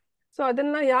ಆಗೋಗುತ್ತೆ. ಸೊ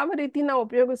ಅದನ್ನ ಯಾವ ರೀತಿ ನಾವು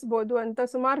ಉಪಯೋಗಿಸ್ಬೋದು ಅಂತ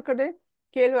ಸುಮಾರು ಕಡೆ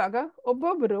ಕೇಳುವಾಗ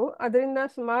ಒಬ್ಬೊಬ್ರು ಅದರಿಂದ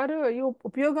ಸುಮಾರು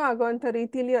ಉಪಯೋಗ ಆಗುವಂತ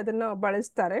ರೀತಿಯಲ್ಲಿ ಅದನ್ನ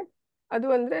ಬಳಸ್ತಾರೆ. ಅದು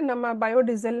ಅಂದ್ರೆ ನಮ್ಮ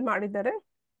ಬಯೋಡೀಸೆಲ್ ಮಾಡಿದ್ದಾರೆ.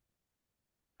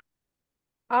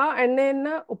 ಆ ಎಣ್ಣೆಯನ್ನ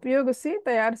ಉಪಯೋಗಿಸಿ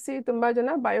ತಯಾರಿಸಿ ತುಂಬಾ ಜನ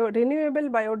ರಿನ್ಯೂಯಬಲ್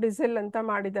ಬಯೋಡೀಸೆಲ್ ಅಂತ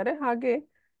ಮಾಡಿದ್ದಾರೆ. ಹಾಗೆ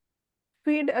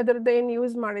ಫೀಡ್ ಅದರದ್ದು ಏನು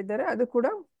ಯೂಸ್ ಮಾಡಿದ್ದಾರೆ ಅದು ಕೂಡ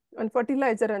ಒಂದು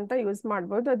ಫರ್ಟಿಲೈಸರ್ ಅಂತ ಯೂಸ್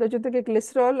ಮಾಡ್ಬೋದು. ಅದ್ರ ಜೊತೆಗೆ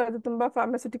ಗ್ಲಿಸರಾಲ್ ಅದು ತುಂಬಾ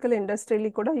ಫಾರ್ಮಾಸ್ಯೂಟಿಕಲ್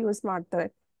ಇಂಡಸ್ಟ್ರಿಯಲ್ಲಿ ಕೂಡ ಯೂಸ್ ಮಾಡ್ತಾರೆ.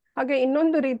 ಹಾಗೆ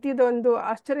ಇನ್ನೊಂದು ರೀತಿಯ ಒಂದು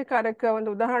ಆಶ್ಚರ್ಯಕಾರಕ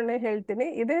ಒಂದು ಉದಾಹರಣೆ ಹೇಳ್ತೀನಿ.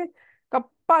 ಇದೇ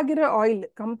ಕಪ್ಪಾಗಿರೋ ಆಯಿಲ್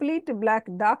ಕಂಪ್ಲೀಟ್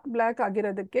ಡಾರ್ಕ್ ಬ್ಲ್ಯಾಕ್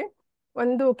ಆಗಿರೋದಕ್ಕೆ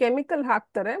ಒಂದು ಕೆಮಿಕಲ್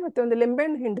ಹಾಕ್ತಾರೆ, ಮತ್ತೆ ಒಂದು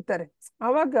ಲಿಂಬೆಹಣ್ಣು ಹಿಂಡ್ತಾರೆ.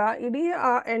 ಅವಾಗ ಇಡೀ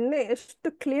ಆ ಎಣ್ಣೆ ಎಷ್ಟು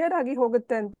ಕ್ಲಿಯರ್ ಆಗಿ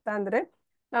ಹೋಗುತ್ತೆ ಅಂತ ಅಂದ್ರೆ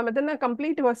ನಾವ್ ಅದನ್ನ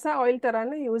ಕಂಪ್ಲೀಟ್ ಹೊಸ ಆಯಿಲ್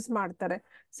ತರಾನೇ ಯೂಸ್ ಮಾಡ್ತಾರೆ.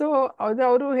 ಸೊ ಅದು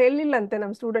ಅವರು ಹೇಳಿಲ್ಲಂತೆ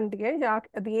ನಮ್ಮ ಸ್ಟೂಡೆಂಟ್ಗೆ ಯಾಕೆ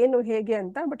ಅದು ಏನು ಹೇಗೆ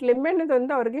ಅಂತ, ಬಟ್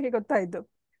ಲಿಂಬೆಹಣ್ಣದೊಂದು ಅವ್ರಿಗೆ ಗೊತ್ತಾಯ್ತು.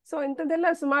 ಸೊ ಇಂಥದ್ದೆಲ್ಲ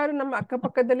ಸುಮಾರು ನಮ್ಮ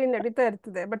ಅಕ್ಕಪಕ್ಕದಲ್ಲಿ ನಡೀತಾ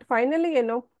ಇರ್ತದೆ. ಬಟ್ ಫೈನಲಿ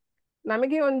ಏನು,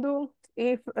 ನಮಗೆ ಒಂದು ಈ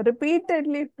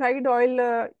ರಿಪೀಟೆಡ್ಲಿ ಫ್ರೈಡ್ ಆಯಿಲ್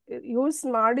ಯೂಸ್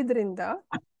ಮಾಡಿದ್ರಿಂದ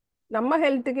ನಮ್ಮ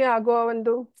ಹೆಲ್ತ್ಗೆ ಆಗುವ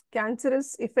ಒಂದು ಕ್ಯಾನ್ಸರಸ್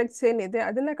ಇಫೆಕ್ಟ್ಸ್ ಏನಿದೆ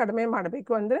ಅದನ್ನ ಕಡಿಮೆ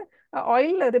ಮಾಡಬೇಕು. ಅಂದ್ರೆ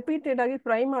ಆಯಿಲ್ ರಿಪೀಟೆಡ್ ಆಗಿ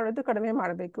ಫ್ರೈ ಮಾಡೋದು ಕಡಿಮೆ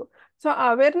ಮಾಡಬೇಕು. ಸೊ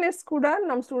ಅವೇರ್ನೆಸ್ ಕೂಡ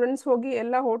ನಮ್ಮ ಸ್ಟೂಡೆಂಟ್ಸ್ ಹೋಗಿ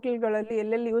ಎಲ್ಲ ಹೋಟೆಲ್ಗಳಲ್ಲಿ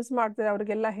ಎಲ್ಲೆಲ್ಲಿ ಯೂಸ್ ಮಾಡ್ತಾರೆ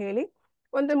ಅವ್ರಿಗೆಲ್ಲ ಹೇಳಿ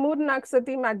ಒಂದು 3-4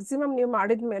 ಸತಿ ಮ್ಯಾಕ್ಸಿಮಮ್ ನೀವು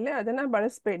ಮಾಡಿದ್ಮೇಲೆ ಅದನ್ನ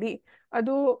ಬಳಸಬೇಡಿ,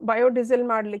 ಅದು ಬಯೋಡೀಸೆಲ್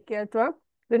ಮಾಡಲಿಕ್ಕೆ ಅಥವಾ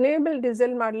ರಿನ್ಯೂಯಬಲ್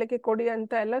ಡೀಸೆಲ್ ಮಾಡಲಿಕ್ಕೆ ಕೊಡಿ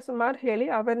ಅಂತ ಎಲ್ಲ ಸುಮಾರು ಹೇಳಿ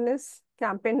ಅವೇರ್ನೆಸ್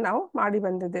ಕ್ಯಾಂಪೇನ್ ನಾವು ಮಾಡಿ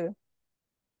ಬಂದಿದ್ದೇವೆ.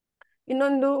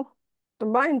 ಇನ್ನೊಂದು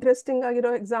ತುಂಬಾ ಇಂಟ್ರೆಸ್ಟಿಂಗ್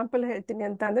ಆಗಿರೋ ಎಕ್ಸಾಂಪಲ್ ಹೇಳ್ತೀನಿ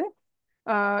ಅಂತ ಅಂದ್ರೆ,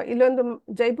 ಇಲ್ಲೊಂದು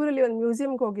ಜೈಪುರಲ್ಲಿ ಒಂದು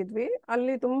ಮ್ಯೂಸಿಯಂಗೆ ಹೋಗಿದ್ವಿ.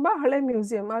 ಅಲ್ಲಿ ತುಂಬಾ ಹಳೆ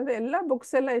ಮ್ಯೂಸಿಯಂ, ಆದ್ರೆ ಎಲ್ಲ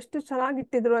ಬುಕ್ಸ್ ಎಲ್ಲ ಎಷ್ಟು ಚೆನ್ನಾಗಿ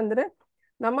ಇಟ್ಟಿದ್ರು ಅಂದ್ರೆ,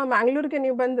 ನಮ್ಮ ಮ್ಯಾಂಗ್ಳೂರ್ಗೆ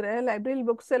ನೀವು ಬಂದ್ರೆ ಲೈಬ್ರರಿ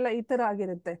ಬುಕ್ಸ್ ಎಲ್ಲ ಈ ತರ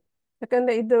ಆಗಿರುತ್ತೆ.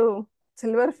 ಯಾಕಂದ್ರೆ ಇದು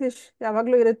ಸಿಲ್ವರ್ ಫಿಶ್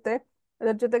ಯಾವಾಗ್ಲೂ ಇರುತ್ತೆ,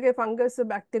 ಅದರ ಜೊತೆಗೆ ಫಂಗಸ್,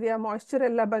 ಬ್ಯಾಕ್ಟೀರಿಯಾ, ಮಾಯಿಶ್ಚರ್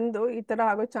ಎಲ್ಲ ಬಂದು ಈ ತರ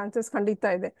ಆಗೋ ಚಾನ್ಸಸ್ ಖಂಡಿತ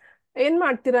ಇದೆ. ಏನ್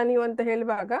ಮಾಡ್ತೀರಾ ನೀವು ಅಂತ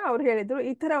ಹೇಳುವಾಗ ಅವ್ರು ಹೇಳಿದ್ರು,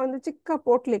 ಈ ತರ ಒಂದು ಚಿಕ್ಕ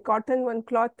ಪೋಟ್ಲಿ ಕಾಟನ್ ಒಂದು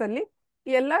ಕ್ಲಾತ್ ಅಲ್ಲಿ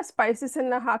ಈ ಎಲ್ಲಾ ಸ್ಪೈಸಸ್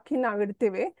ಅನ್ನ ಹಾಕಿ ನಾವು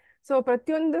ಇಡ್ತೀವಿ. ಸೊ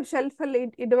ಪ್ರತಿಯೊಂದು ಶೆಲ್ಫ್ ಅಲ್ಲಿ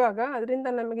ಇಡುವಾಗ ಅದರಿಂದ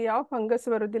ನಮಗೆ ಯಾವ ಫಂಗಸ್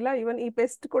ಬರೋದಿಲ್ಲ. ಇವನ್ ಈ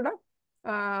ಪೆಸ್ಟ್ ಕೂಡ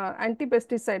ಆಂಟಿ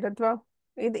ಪೆಸ್ಟಿಸೈಡ್ ಅಥವಾ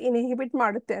ಇದು ಇನ್ಹಿಬಿಟ್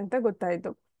ಮಾಡುತ್ತೆ ಅಂತ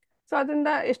ಗೊತ್ತಾಯ್ತು. ಸೊ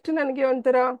ಅದರಿಂದ ಎಷ್ಟು ನನಗೆ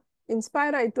ಒಂಥರ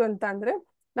ಇನ್ಸ್ಪೈರ್ ಆಯ್ತು ಅಂತ ಅಂದ್ರೆ,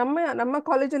 ನಮ್ಮ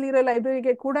ಕಾಲೇಜಲ್ಲಿ ಇರೋ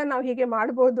ಲೈಬ್ರರಿಗೆ ಕೂಡ ನಾವು ಹೀಗೆ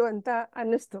ಮಾಡ್ಬೋದು ಅಂತ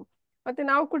ಅನ್ನಿಸ್ತು. ಮತ್ತೆ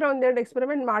ನಾವು ಕೂಡ ಒಂದೆರಡು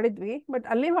ಎಕ್ಸ್ಪೆರಿಮೆಂಟ್ ಮಾಡಿದ್ವಿ, ಬಟ್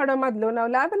ಅಲ್ಲಿ ಮಾಡೋ ಮೊದಲು ನಾವು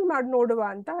ಲ್ಯಾಬಲ್ಲಿ ಮಾಡಿ ನೋಡುವ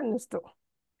ಅಂತ ಅನ್ನಿಸ್ತು.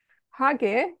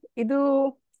 ಹಾಗೆ ಇದು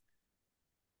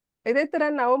ಇದೇ ತರ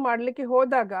ನಾವು ಮಾಡ್ಲಿಕ್ಕೆ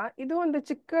ಹೋದಾಗ ಇದು ಒಂದು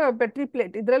ಚಿಕ್ಕ ಬೆಟ್ರಿ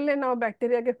ಪ್ಲೇಟ್, ಇದರಲ್ಲೇ ನಾವು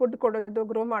ಬ್ಯಾಕ್ಟೀರಿಯಾಗೆ ಫುಡ್ ಕೊಡೋದು,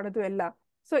 ಗ್ರೋ ಮಾಡೋದು ಎಲ್ಲ.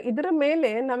 ಸೊ ಇದರ ಮೇಲೆ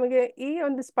ನಮಗೆ ಈ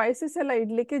ಒಂದು ಸ್ಪೈಸಸ್ ಎಲ್ಲ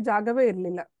ಇಡ್ಲಿಕ್ಕೆ ಜಾಗವೇ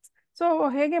ಇರಲಿಲ್ಲ. ಸೊ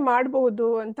ಹೇಗೆ ಮಾಡಬಹುದು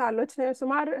ಅಂತ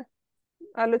ಸುಮಾರು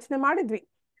ಆಲೋಚನೆ ಮಾಡಿದ್ವಿ.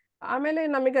 ಆಮೇಲೆ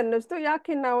ನಮಗೆ ಅನ್ನಿಸ್ತು,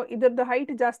 ಯಾಕೆ ನಾವು ಇದರದ್ದು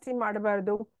ಹೈಟ್ ಜಾಸ್ತಿ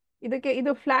ಮಾಡಬಾರ್ದು,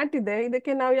 ಇದು ಫ್ಲಾಟ್ ಇದೆ,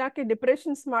 ಇದಕ್ಕೆ ನಾವು ಯಾಕೆ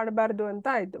ಡಿಪ್ರೆಷನ್ಸ್ ಮಾಡಬಾರ್ದು ಅಂತ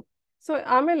ಆಯ್ತು. ಸೊ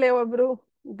ಆಮೇಲೆ ಒಬ್ರು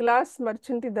ಗ್ಲಾಸ್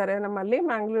ಮರ್ಚೆಂಟ್ ಇದ್ದಾರೆ ನಮ್ಮಲ್ಲಿ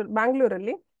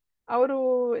ಬ್ಯಾಂಗ್ಳೂರಲ್ಲಿ. ಅವರು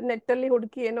ನೆಟ್ಟಲ್ಲಿ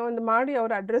ಹುಡುಕಿ ಏನೋ ಒಂದು ಮಾಡಿ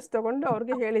ಅವ್ರ ಅಡ್ರೆಸ್ ತಗೊಂಡು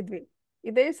ಅವ್ರಿಗೆ ಹೇಳಿದ್ವಿ,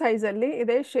 ಇದೇ ಸೈಜಲ್ಲಿ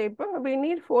ಇದೇ shape, we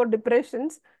need 4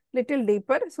 depressions little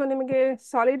deeper. So ನಿಮಗೆ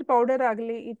ಸಾಲಿಡ್ ಪೌಡರ್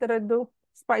ಆಗಲಿ, ಈ ಥರದ್ದು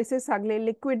ಸ್ಪೈಸಸ್ ಆಗಲಿ,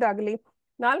 ಲಿಕ್ವಿಡ್ ಆಗಲಿ,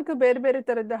 4 ಬೇರೆ ಬೇರೆ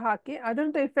ಥರದ್ದು ಹಾಕಿ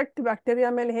ಅದರದ್ದು ಇಫೆಕ್ಟ್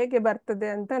ಬ್ಯಾಕ್ಟೀರಿಯಾ ಮೇಲೆ ಹೇಗೆ ಬರ್ತದೆ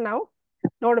ಅಂತ ನಾವು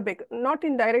ನೋಡ್ಬೇಕು. Not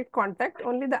in direct contact,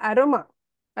 only the aroma,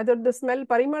 ಅದರದ್ದು ಸ್ಮೆಲ್,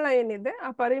 ಪರಿಮಳ ಏನಿದೆ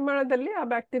ಆ ಪರಿಮಳದಲ್ಲಿ ಆ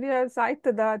ಬ್ಯಾಕ್ಟೀರಿಯಾ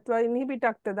ಸಾಯ್ತದ ಅಥವಾ ಇನ್ಹಿಬಿಟ್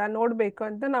ಆಗ್ತದ ನೋಡ್ಬೇಕು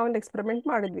ಅಂತ ನಾವು ಒಂದು ಎಕ್ಸ್ಪೆರಿಮೆಂಟ್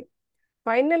ಮಾಡಿದ್ವಿ.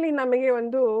 ಫೈನಲಿ ನಮಗೆ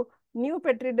ಒಂದು ನ್ಯೂ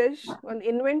ಪೆಟ್ರಿ ಡಿಶ್ ಒಂದು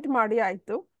ಇನ್ವೆಂಟ್ ಮಾಡಿ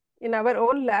ಆಯ್ತು in our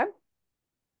own lab.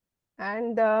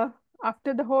 And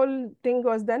after the whole thing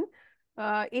was done,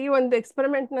 ಈ ಒಂದು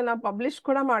ಎಕ್ಸ್ಪೆರಿಮೆಂಟ್ನ ನಾವು ಪಬ್ಲಿಷ್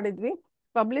ಕೂಡ ಮಾಡಿದ್ವಿ.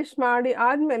 ಪಬ್ಲಿಷ್ ಮಾಡಿ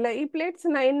ಆದಮೇಲೆ ಈ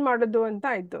ಪ್ಲೇಟ್ಸ್ನ ಏನು ಮಾಡೋದು ಅಂತ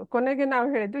ಆಯಿತು. ಕೊನೆಗೆ ನಾವು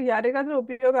ಹೇಳಿದ್ವಿ, ಯಾರಿಗಾದ್ರೂ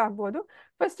ಉಪಯೋಗ ಆಗ್ಬೋದು,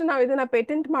 ಫಸ್ಟ್ ನಾವು ಇದನ್ನು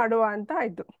ಪೇಟೆಂಟ್ ಮಾಡುವ ಅಂತ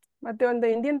ಆಯಿತು. ಮತ್ತು ಒಂದು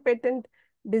ಇಂಡಿಯನ್ ಪೇಟೆಂಟ್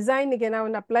ಡಿಸೈನ್ಗೆ ನಾವು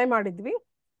ಅಪ್ಲೈ ಮಾಡಿದ್ವಿ.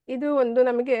 ಇದು ಒಂದು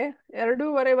ನಮಗೆ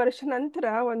 2.5 ವರ್ಷ ನಂತರ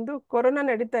ಒಂದು ಕೊರೋನಾ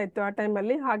ನಡೀತಾ ಇತ್ತು ಆ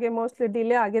ಟೈಮಲ್ಲಿ, ಹಾಗೆ ಮೋಸ್ಟ್ಲಿ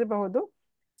ಡಿಲೇ ಆಗಿರಬಹುದು.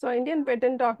 ಸೊ ಇಂಡಿಯನ್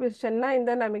ಪೇಟೆಂಟ್ ಆಫೀಸ್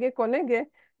ಚೆನ್ನೈಯಿಂದ ನಮಗೆ ಕೊನೆಗೆ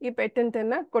ಈ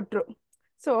ಪೇಟೆಂಟನ್ನು ಕೊಟ್ಟರು.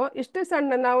 ಸೊ ಇಷ್ಟು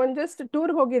ಸಣ್ಣ ನಾವೊಂದು ಜಸ್ಟ್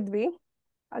ಟೂರ್ ಹೋಗಿದ್ವಿ,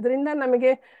 ಅದರಿಂದ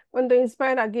ನಮಗೆ ಒಂದು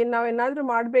ಇನ್ಸ್ಪೈರ್ ಆಗಿ ನಾವೇನಾದರೂ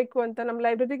ಮಾಡಬೇಕು ಅಂತ ನಮ್ಮ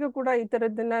ಲೈಬ್ರರಿಗೂ ಕೂಡ ಈ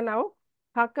ಥರದ್ದನ್ನು ನಾವು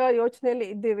ಹಾಕೋ ಯೋಚನೆಯಲ್ಲಿ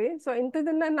ಇದ್ದೀವಿ. ಸೊ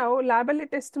ಇಂಥದನ್ನು ನಾವು ಲ್ಯಾಬಲ್ಲಿ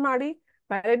ಟೆಸ್ಟ್ ಮಾಡಿ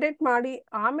ವ್ಯಾಲಿಡೇಟ್ ಮಾಡಿ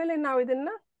ಆಮೇಲೆ ನಾವು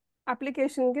ಇದನ್ನು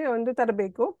ಅಪ್ಲಿಕೇಶನ್ಗೆ ಒಂದು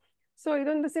ತರಬೇಕು. ಸೊ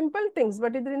ಇದೊಂದು ಸಿಂಪಲ್ ಥಿಂಗ್ಸ್,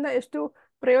 ಬಟ್ ಇದರಿಂದ ಎಷ್ಟು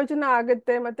ಪ್ರಯೋಜನ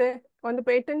ಆಗುತ್ತೆ. ಮತ್ತೆ ಒಂದು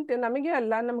ಪೇಟೆಂಟ್ ನಮಗೆ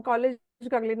ಅಲ್ಲ, ನಮ್ಮ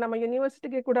ಕಾಲೇಜ್ಗಾಗಲಿ ನಮ್ಮ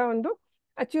ಯೂನಿವರ್ಸಿಟಿಗೆ ಕೂಡ ಒಂದು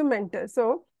ಅಚೀವ್ಮೆಂಟ್. ಸೊ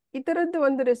ಈ ಥರದ್ದು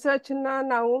ಒಂದು ರಿಸರ್ಚನ್ನ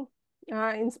ನಾವು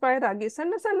ಇನ್ಸ್ಪೈರ್ ಆಗಿ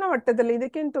ಸಣ್ಣ ಸಣ್ಣ ಮಟ್ಟದಲ್ಲಿ,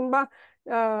 ಇದಕ್ಕೇನು ತುಂಬ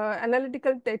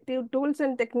ಅನಾಲಿಟಿಕಲ್ ಟೂಲ್ಸ್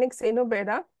ಆ್ಯಂಡ್ ಟೆಕ್ನಿಕ್ಸ್ ಏನೂ ಬೇಡ,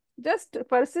 ಜಸ್ಟ್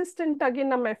ಪರ್ಸಿಸ್ಟೆಂಟ್ ಆಗಿ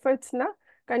ನಮ್ಮ ಎಫರ್ಟ್ಸ್ನ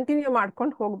ಕಂಟಿನ್ಯೂ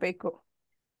ಮಾಡ್ಕೊಂಡು ಹೋಗಬೇಕು.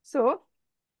 ಸೊ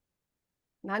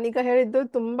ನಾನೀಗ ಹೇಳಿದ್ದು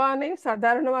ತುಂಬಾನೇ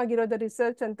ಸಾಧಾರಣವಾಗಿರೋದು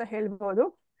ರಿಸರ್ಚ್ ಅಂತ ಹೇಳ್ಬೋದು,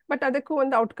 ಬಟ್ ಅದಕ್ಕೂ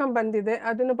ಒಂದು ಔಟ್ಕಮ್ ಬಂದಿದೆ,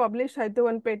 ಅದನ್ನು ಪಬ್ಲಿಷ್ ಆಯಿತು,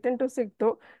 ಒಂದು ಪೇಟೆಂಟು ಸಿಕ್ತು.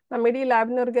 ನಮ್ಮ ಇಡೀ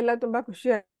ಲ್ಯಾಬ್ನವ್ರಿಗೆಲ್ಲ ತುಂಬ ಖುಷಿ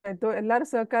ಆಯಿತು, ಎಲ್ಲರ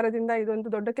ಸಹಕಾರದಿಂದ ಇದೊಂದು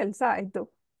ದೊಡ್ಡ ಕೆಲಸ ಆಯಿತು.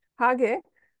 ಹಾಗೆ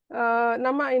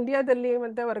ನಮ್ಮ ಇಂಡಿಯಾದಲ್ಲಿ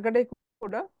ಮತ್ತು ಹೊರಗಡೆ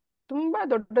ಕೂಡ ತುಂಬ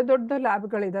ದೊಡ್ಡ ದೊಡ್ಡ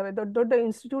ಲ್ಯಾಬ್ಗಳಿದ್ದಾವೆ, ದೊಡ್ಡ ದೊಡ್ಡ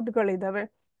ಇನ್ಸ್ಟಿಟ್ಯೂಟ್ಗಳಿದ್ದಾವೆ,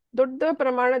 ದೊಡ್ಡ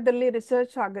ಪ್ರಮಾಣದಲ್ಲಿ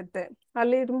ರಿಸರ್ಚ್ ಆಗುತ್ತೆ.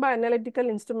 ಅಲ್ಲಿ ತುಂಬ ಅನಾಲಿಟಿಕಲ್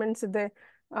ಇನ್ಸ್ಟ್ರೂಮೆಂಟ್ಸ್ ಇದೆ,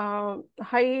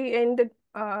 ಹೈ ಎಂಡ್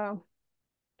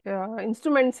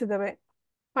ಇನ್ಸ್ಟ್ರೂಮೆಂಟ್ಸ್ ಇದ್ದಾವೆ,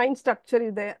 ಫೈನ್ ಸ್ಟ್ರಕ್ಚರ್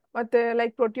ಇದೆ, ಮತ್ತೆ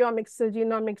ಲೈಕ್ ಪ್ರೋಟಿಯೋಮಿಕ್ಸ್,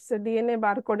 ಜೀನೋಮಿಕ್ಸ್, DNA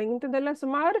ಬಾರ್ಕೋಡಿಂಗ್, ಇಂಥದ್ದೆಲ್ಲ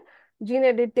ಸುಮಾರು, ಜೀನ್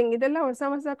ಎಡಿಟಿಂಗ್, ಇದೆಲ್ಲ ಹೊಸ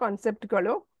ಹೊಸ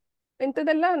ಕಾನ್ಸೆಪ್ಟ್ಗಳು,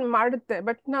 ಇಂಥದ್ದೆಲ್ಲ ಮಾಡುತ್ತೆ.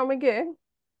 ಬಟ್ ನಮಗೆ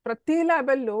ಪ್ರತಿ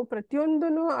ಲ್ಯಾಬಲ್ಲೂ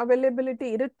ಪ್ರತಿಯೊಂದೂ ಅವೈಲೇಬಿಲಿಟಿ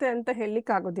ಇರುತ್ತೆ ಅಂತ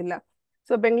ಹೇಳಲಿಕ್ಕೆ ಆಗೋದಿಲ್ಲ.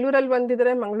 ಸೊ ಬೆಂಗಳೂರಲ್ಲಿ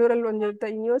ಒಂದಿದ್ರೆ, ಮಂಗಳೂರಲ್ಲಿ ಒಂದಿರುತ್ತೆ,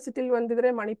 ಯೂನಿವರ್ಸಿಟಿಲಿ ಒಂದಿದ್ರೆ,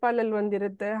 ಮಣಿಪಾಲಲ್ಲಿ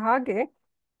ಒಂದಿರುತ್ತೆ. ಹಾಗೆ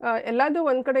ಎಲ್ಲದೂ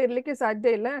ಒಂದು ಕಡೆ ಇರಲಿಕ್ಕೆ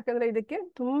ಸಾಧ್ಯ ಇಲ್ಲ, ಯಾಕಂದರೆ ಇದಕ್ಕೆ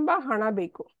ತುಂಬ ಹಣ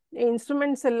ಬೇಕು. ಈ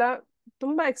ಇನ್ಸ್ಟ್ರೂಮೆಂಟ್ಸ್ ಎಲ್ಲ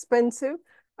ತುಂಬ ಎಕ್ಸ್ಪೆನ್ಸಿವ್,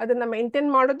 ಅದನ್ನು ಮೇಂಟೈನ್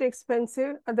ಮಾಡೋದು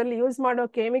ಎಕ್ಸ್ಪೆನ್ಸಿವ್, ಅದರಲ್ಲಿ ಯೂಸ್ ಮಾಡೋ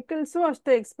ಕೆಮಿಕಲ್ಸು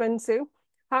ಅಷ್ಟೇ ಎಕ್ಸ್ಪೆನ್ಸಿವ್.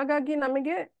 ಹಾಗಾಗಿ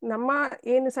ನಮಗೆ ನಮ್ಮ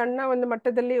ಏನು ಸಣ್ಣ ಒಂದು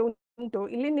ಮಟ್ಟದಲ್ಲಿ ಉಂಟು,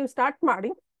 ಇಲ್ಲಿ ನೀವು ಸ್ಟಾರ್ಟ್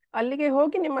ಮಾಡಿ ಅಲ್ಲಿಗೆ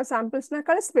ಹೋಗಿ ನಿಮ್ಮ ಸ್ಯಾಂಪಲ್ಸ್ನ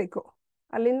ಕಳಿಸ್ಬೇಕು.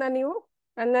 ಅಲ್ಲಿಂದ ನೀವು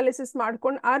ಅನಾಲಿಸಿಸ್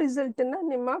ಮಾಡ್ಕೊಂಡು ಆ ರಿಸಲ್ಟನ್ನು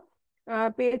ನಿಮ್ಮ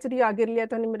PhD ಆಗಿರ್ಲಿ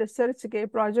ಅಥವಾ ನಿಮ್ಮ ರಿಸರ್ಚ್ಗೆ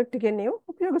ಪ್ರಾಜೆಕ್ಟ್ಗೆ ನೀವು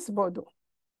ಉಪಯೋಗಿಸ್ಬೋದು.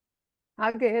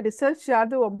 ಹಾಗೆ ರಿಸರ್ಚ್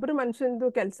ಯಾವುದು ಒಬ್ಬರು ಮನುಷ್ಯಂದು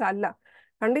ಕೆಲಸ ಅಲ್ಲ,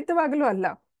 ಖಂಡಿತವಾಗ್ಲೂ ಅಲ್ಲ.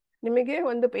 ನಿಮಗೆ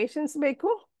ಒಂದು ಪೇಷನ್ಸ್ ಬೇಕು,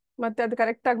 ಮತ್ತೆ ಅದು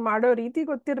ಕರೆಕ್ಟಾಗಿ ಮಾಡೋ ರೀತಿ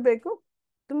ಗೊತ್ತಿರಬೇಕು.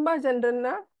 ತುಂಬಾ ಜನರನ್ನ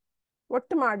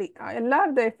ಒಟ್ಟು ಮಾಡಿ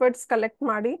ಎಲ್ಲಾರ್ದು ಎಫರ್ಟ್ಸ್ ಕಲೆಕ್ಟ್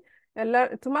ಮಾಡಿ ಎಲ್ಲ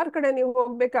ಸುಮಾರು ಕಡೆ ನೀವು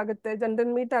ಹೋಗ್ಬೇಕಾಗುತ್ತೆ,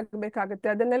 ಜನರನ್ನ ಮೀಟ್ ಆಗಬೇಕಾಗುತ್ತೆ.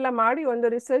 ಅದನ್ನೆಲ್ಲ ಮಾಡಿ ಒಂದು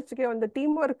ರಿಸರ್ಚ್ಗೆ ಒಂದು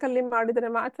ಟೀಮ್ ವರ್ಕ್ ಅಲ್ಲಿ ಮಾಡಿದ್ರೆ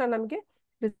ಮಾತ್ರ ನಮಗೆ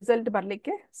ರಿಸಲ್ಟ್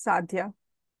ಬರ್ಲಿಕ್ಕೆ ಸಾಧ್ಯ.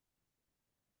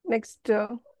 ನೆಕ್ಸ್ಟ್,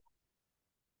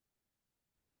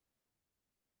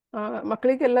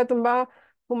 ಮಕ್ಕಳಿಗೆಲ್ಲ ತುಂಬಾ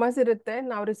ಹುಮ್ಮಸ್ಸಿರುತ್ತೆ,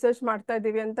 ನಾವು ರಿಸರ್ಚ್ ಮಾಡ್ತಾ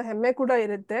ಇದ್ದೀವಿ ಅಂತ ಹೆಮ್ಮೆ ಕೂಡ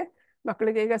ಇರುತ್ತೆ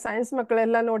ಮಕ್ಕಳಿಗೆ. ಈಗ ಸೈನ್ಸ್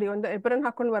ಮಕ್ಕಳೆಲ್ಲ ನೋಡಿ ಒಂದು ಎಪ್ರನ್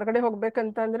ಹಾಕೊಂಡು ಹೊರಗಡೆ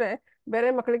ಹೋಗ್ಬೇಕಂತಂದ್ರೆ ಬೇರೆ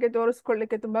ಮಕ್ಕಳಿಗೆ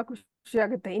ತೋರಿಸ್ಕೊಳ್ಳಿಕ್ಕೆ ತುಂಬಾ ಖುಷಿ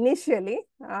ಆಗುತ್ತೆ ಇನಿಷಿಯಲಿ,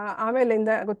 ಆಮೇಲಿಂದ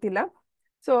ಗೊತ್ತಿಲ್ಲ.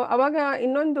 ಸೊ ಅವಾಗ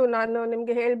ಇನ್ನೊಂದು ನಾನು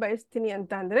ನಿಮ್ಗೆ ಹೇಳಿ ಬಯಸ್ತೀನಿ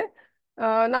ಅಂತ ಅಂದ್ರೆ,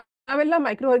 ನಾವೆಲ್ಲ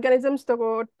ಮೈಕ್ರೋ ಆರ್ಗ್ಯಾನಿಸಮ್ಸ್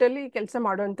ತಗೊಟ್ಟಲ್ಲಿ ಕೆಲಸ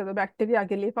ಮಾಡುವಂಥದ್ದು, ಬ್ಯಾಕ್ಟೀರಿಯಾ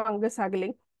ಆಗಿರ್ಲಿ ಫಂಗಸ್ ಆಗಲಿ.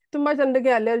 ತುಂಬಾ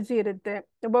ಜನರಿಗೆ ಅಲರ್ಜಿ ಇರುತ್ತೆ.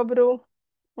 ಒಬ್ಬೊಬ್ರು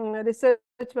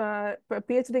ರಿಸರ್ಚ್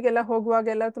PhDಗೆಲ್ಲ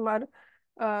ಹೋಗುವಾಗೆಲ್ಲ ಸುಮಾರು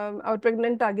ಅವ್ರು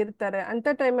ಪ್ರೆಗ್ನೆಂಟ್ ಆಗಿರ್ತಾರೆ. ಅಂತ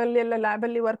ಟೈಮಲ್ಲಿ ಎಲ್ಲ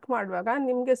ಲ್ಯಾಬಲ್ಲಿ ವರ್ಕ್ ಮಾಡುವಾಗ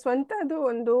ನಿಮಗೆ ಸ್ವಂತ ಅದು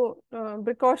ಒಂದು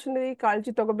ಪ್ರಿಕಾಷನರಿ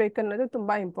ಕಾಳಜಿ ತಗೋಬೇಕನ್ನೋದು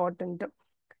ತುಂಬಾ ಇಂಪಾರ್ಟೆಂಟ್.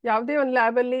 ಯಾವುದೇ ಒಂದು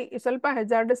ಲ್ಯಾಬಲ್ಲಿ ಸ್ವಲ್ಪ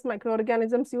ಹೆಜಾರ್ಡಸ್ ಮೈಕ್ರೋ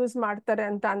ಆರ್ಗ್ಯಾನಿಸಮ್ಸ್ ಯೂಸ್ ಮಾಡ್ತಾರೆ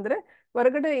ಅಂತ ಅಂದ್ರೆ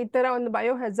ಹೊರಗಡೆ ಈ ತರ ಒಂದು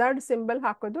ಬಯೋ ಹೆಜಾರ್ಡ್ ಸಿಂಬಲ್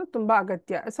ಹಾಕೋದು ತುಂಬಾ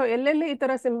ಅಗತ್ಯ. ಸೊ ಎಲ್ಲೆಲ್ಲಿ ಈ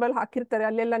ತರ ಸಿಂಬಲ್ ಹಾಕಿರ್ತಾರೆ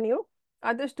ಅಲ್ಲೆಲ್ಲ ನೀವು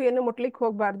ಆದಷ್ಟು ಏನು ಮುಟ್ಲಿಕ್ಕೆ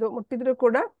ಹೋಗ್ಬಾರ್ದು. ಮುಟ್ಟಿದ್ರು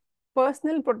ಕೂಡ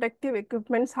ಪರ್ಸನಲ್ ಪ್ರೊಟೆಕ್ಟಿವ್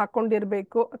ಎಕ್ವಿಪ್ಮೆಂಟ್ಸ್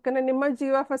ಹಾಕೊಂಡಿರ್ಬೇಕು. ಯಾಕಂದ್ರೆ ನಿಮ್ಮ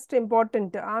ಜೀವ ಫಸ್ಟ್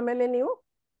ಇಂಪಾರ್ಟೆಂಟ್, ಆಮೇಲೆ ನೀವು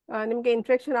ನಿಮ್ಗೆ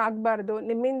ಇನ್ಫೆಕ್ಷನ್ ಆಗಬಾರ್ದು,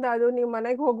 ನಿಮ್ಮಿಂದ ಅದು ನೀವು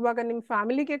ಮನೆಗೆ ಹೋಗುವಾಗ ನಿಮ್ಮ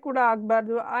ಫ್ಯಾಮಿಲಿಗೆ ಕೂಡ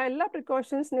ಆಗಬಾರ್ದು. ಆ ಎಲ್ಲ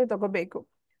ಪ್ರಿಕಾಷನ್ಸ್ ನೀವು ತಗೋಬೇಕು.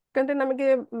 ಯಾಕಂದ್ರೆ ನಮಗೆ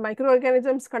ಮೈಕ್ರೋ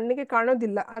ಆರ್ಗ್ಯಾನಿಸಮ್ಸ್ ಕಣ್ಣಿಗೆ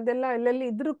ಕಾಣೋದಿಲ್ಲ, ಅದೆಲ್ಲ ಎಲ್ಲೆಲ್ಲಿ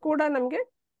ಇದ್ರೂ ಕೂಡ ನಮಗೆ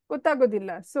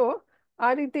ಗೊತ್ತಾಗೋದಿಲ್ಲ. ಸೊ ಆ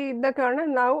ರೀತಿ ಇದ್ದ ಕಾರಣ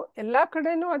ನಾವು ಎಲ್ಲಾ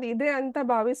ಕಡೆನೂ ಅದು ಇದೆ ಅಂತ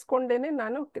ಭಾವಿಸ್ಕೊಂಡೇನೆ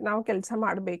ನಾವು ಕೆಲಸ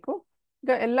ಮಾಡಬೇಕು.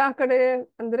 ಈಗ ಎಲ್ಲಾ ಕಡೆ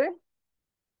ಅಂದ್ರೆ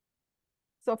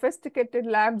ಸೊಫೆಸ್ಟಿಕೇಟೆಡ್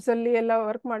ಲ್ಯಾಬ್ಸ್ ಅಲ್ಲಿ ಎಲ್ಲ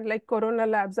ವರ್ಕ್ ಮಾಡಿ, ಲೈಕ್ ಕೊರೋನಾ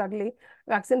ಲ್ಯಾಬ್ಸ್ ಆಗಲಿ,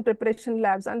 ವ್ಯಾಕ್ಸಿನ್ ಪ್ರಿಪರೇಷನ್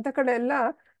ಲ್ಯಾಬ್ಸ್ ಅಂತ ಕಡೆ ಎಲ್ಲ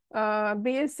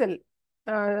BSL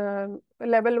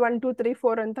ಲೆವೆಲ್ 1, 2, 3,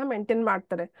 4 ಅಂತ ಮೇಂಟೈನ್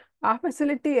ಮಾಡ್ತಾರೆ. ಆ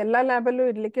ಫೆಸಿಲಿಟಿ ಎಲ್ಲ ಲ್ಯಾಬಲ್ಲೂ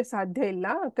ಇರ್ಲಿಕ್ಕೆ ಸಾಧ್ಯ ಇಲ್ಲ,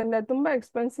 ಯಾಕಂದ್ರೆ ತುಂಬಾ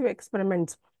ಎಕ್ಸ್ಪೆನ್ಸಿವ್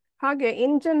ಎಕ್ಸ್ಪೆರಿಮೆಂಟ್ಸ್. ಹಾಗೆ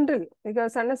ಇನ್ ಜನರಲ್ ಈಗ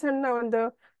ಸಣ್ಣ ಸಣ್ಣ ಒಂದು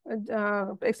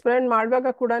ಎಕ್ಸ್ಪೆರಿಮೆಂಟ್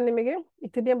ಮಾಡುವಾಗ ಕೂಡ ನಿಮಗೆ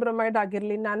ಇಥಿಲಿಯಂ ಬ್ರೊಮೈಡ್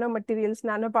ಆಗಿರಲಿ, ನ್ಯಾನೋ ಮಟೀರಿಯಲ್ಸ್,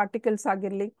 ನ್ಯಾನೋ ಪಾರ್ಟಿಕಲ್ಸ್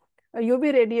ಆಗಿರಲಿ, UV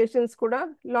ರೇಡಿಯೇಷನ್ಸ್ ಕೂಡ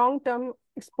ಲಾಂಗ್ ಟರ್ಮ್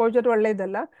ಎಕ್ಸ್ಪೋಜರ್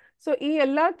ಒಳ್ಳೇದಲ್ಲ. ಸೊ ಈ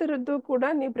ಎಲ್ಲಾ ತರದ್ದು ಕೂಡ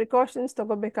ನೀವು ಪ್ರಿಕಾಷನ್ಸ್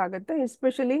ತಗೋಬೇಕಾಗತ್ತೆ.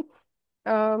 ಎಸ್ಪೆಷಲಿ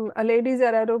ಲೇಡೀಸ್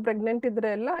ಯಾರು ಪ್ರೆಗ್ನೆಂಟ್ ಇದ್ರೆ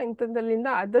ಎಲ್ಲ ಇಂಥದ್ರಲ್ಲಿಂದ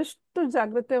ಆದಷ್ಟು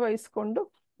ಜಾಗ್ರತೆ ವಹಿಸ್ಕೊಂಡು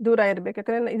ದೂರ ಇರ್ಬೇಕು.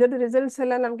 ಯಾಕಂದ್ರೆ ಇದರ ರಿಸಲ್ಟ್ಸ್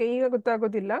ಎಲ್ಲ ನಮ್ಗೆ ಈಗ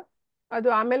ಗೊತ್ತಾಗೋದಿಲ್ಲ, ಅದು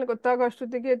ಆಮೇಲೆ ಗೊತ್ತಾಗೋ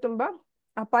ಅಷ್ಟೊತ್ತಿಗೆ ತುಂಬಾ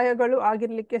ಅಪಾಯಗಳು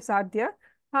ಆಗಿರ್ಲಿಕ್ಕೆ ಸಾಧ್ಯ.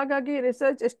 ಹಾಗಾಗಿ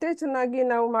ರಿಸರ್ಚ್ ಎಷ್ಟೇ ಚೆನ್ನಾಗಿ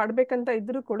ನಾವು ಮಾಡ್ಬೇಕಂತ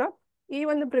ಇದ್ರೂ ಕೂಡ ಈ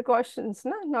ಒಂದು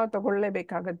ಪ್ರಿಕಾಷನ್ಸ್ನ ನಾವು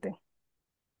ತಗೊಳ್ಳೇಬೇಕಾಗತ್ತೆ.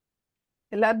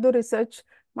 ಎಲ್ಲಾರ್ದು ರಿಸರ್ಚ್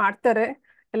ಮಾಡ್ತಾರೆ,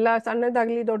 ಎಲ್ಲ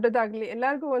ಸಣ್ಣದಾಗ್ಲಿ ದೊಡ್ಡದಾಗ್ಲಿ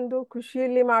ಎಲ್ಲರಿಗೂ ಒಂದು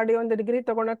ಖುಷಿಯಲ್ಲಿ ಮಾಡಿ ಒಂದು ಡಿಗ್ರಿ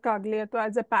ತಗೊಳಕ್ಕಾಗ್ಲಿ ಅಥವಾ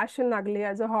ಆಸ್ ಅ ಪ್ಯಾಷನ್ ಆಗಲಿ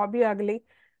ಆಸ್ ಅ ಹಾಬಿ ಆಗಲಿ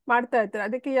ಮಾಡ್ತಾ ಇರ್ತಾರೆ.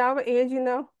 ಅದಕ್ಕೆ ಯಾವ ಏಜಿನ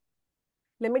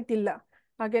ಲಿಮಿಟ್ ಇಲ್ಲ.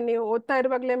 ಹಾಗೆ ನೀವು ಓದ್ತಾ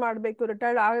ಇರುವಾಗಲೇ ಮಾಡಬೇಕು,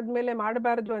 ರಿಟೈರ್ಡ್ ಆದ್ಮೇಲೆ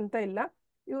ಮಾಡಬಾರ್ದು ಅಂತ ಇಲ್ಲ.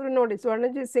 ಇವರು ನೋಡಿ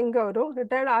ಸ್ವರ್ಣಜಿತ್ ಸಿಂಗ್ ಅವರು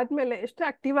ರಿಟೈರ್ಡ್ ಆದ್ಮೇಲೆ ಎಷ್ಟು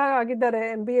ಆಕ್ಟಿವ್ ಆಗಿದ್ದಾರೆ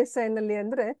MBSI ನಲ್ಲಿ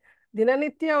ಅಂದ್ರೆ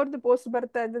ದಿನನಿತ್ಯ ಅವ್ರದ್ದು ಪೋಸ್ಟ್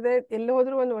ಬರ್ತಾ ಇದ್ದದೆ, ಎಲ್ಲಿ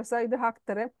ಹೋದ್ರು ಒಂದು ಹೊಸ ಇದು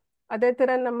ಹಾಕ್ತಾರೆ. ಅದೇ ತರ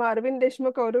ನಮ್ಮ ಅರವಿಂದ್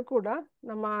ದೇಶ್ಮುಖ್ ಅವರು ಕೂಡ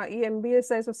ನಮ್ಮ ಈ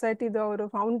MBSI ಸೊಸೈಟಿದು ಅವರು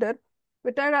ಫೌಂಡರ್.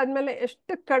 ರಿಟೈರ್ಡ್ ಆದ್ಮೇಲೆ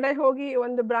ಎಷ್ಟು ಕಡೆ ಹೋಗಿ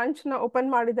ಒಂದು ಬ್ರಾಂಚ್ ನ ಓಪನ್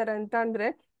ಮಾಡಿದ್ದಾರೆ ಅಂತ ಅಂದ್ರೆ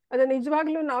ಅದು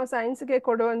ನಿಜವಾಗ್ಲೂ ನಾವು ಸೈನ್ಸ್ಗೆ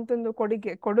ಕೊಡುವಂತ ಒಂದು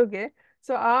ಕೊಡುಗೆ.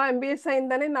 ಸೊ ಆ MBSI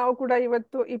ಇಂದಾನೇ ನಾವು ಕೂಡ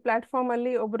ಇವತ್ತು ಈ ಪ್ಲಾಟ್ಫಾರ್ಮ್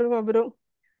ಅಲ್ಲಿ ಒಬ್ರಿಗೊಬ್ರು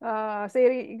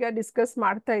ಸೇರಿ ಈಗ ಡಿಸ್ಕಸ್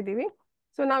ಮಾಡ್ತಾ ಇದ್ದೀವಿ.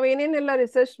 ಸೊ ನಾವೇನೇನೆಲ್ಲ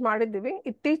ರಿಸರ್ಚ್ ಮಾಡಿದ್ದೀವಿ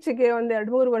ಇತ್ತೀಚೆಗೆ ಒಂದು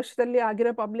 2-3 ವರ್ಷದಲ್ಲಿ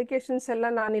ಆಗಿರೋ ಪಬ್ಲಿಕೇಶನ್ಸ್ ಎಲ್ಲ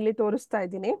ನಾನು ಇಲ್ಲಿ ತೋರಿಸ್ತಾ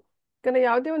ಇದ್ದೀನಿ. ಯಾಕಂದ್ರೆ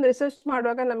ಯಾವುದೇ ಒಂದು ರಿಸರ್ಚ್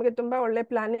ಮಾಡುವಾಗ ನಮಗೆ ತುಂಬಾ ಒಳ್ಳೆ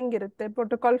ಪ್ಲಾನಿಂಗ್ ಇರುತ್ತೆ,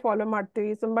 ಪ್ರೋಟೋಕಾಲ್ ಫಾಲೋ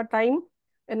ಮಾಡ್ತೀವಿ, ತುಂಬಾ ಟೈಮ್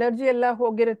ಎನರ್ಜಿ ಎಲ್ಲ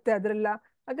ಹೋಗಿರುತ್ತೆ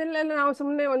ಅದೆಲ್ಲ ನಾವು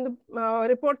ಸುಮ್ಮನೆ ಒಂದು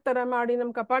ರಿಪೋರ್ಟ್ ತರ ಮಾಡಿ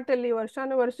ನಮ್ಮ ಕಪಾಟಲ್ಲಿ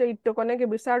ವರ್ಷಾನುವರ್ಷ ಇಟ್ಟು ಕೊನೆಗೆ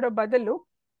ಬಿಸಾಡೋ ಬದಲು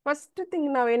ಫಸ್ಟ್ ಥಿಂಗ್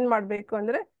ನಾವೇನ್ ಮಾಡ್ಬೇಕು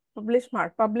ಅಂದ್ರೆ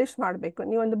ಪಬ್ಲಿಷ್ ಮಾಡ್ಬೇಕು.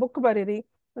 ನೀವೊಂದು ಬುಕ್ ಬರೀರಿ,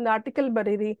 ಒಂದು ಆರ್ಟಿಕಲ್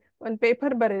ಬರೀರಿ, ಒಂದು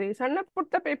ಪೇಪರ್ ಬರೀರಿ, ಸಣ್ಣ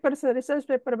ಪುಟ್ಟ ಪೇಪರ್ಸ್, ರಿಸರ್ಚ್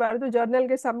ಪೇಪರ್ ಬರೆದು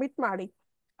ಜರ್ನಲ್ಗೆ ಸಬ್ಮಿಟ್ ಮಾಡಿ.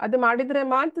 ಅದು ಮಾಡಿದ್ರೆ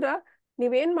ಮಾತ್ರ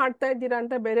ನೀವೇನ್ ಮಾಡ್ತಾ ಇದ್ದೀರಾ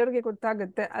ಅಂತ ಬೇರೆಯವ್ರಿಗೆ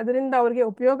ಗೊತ್ತಾಗುತ್ತೆ, ಅದರಿಂದ ಅವ್ರಿಗೆ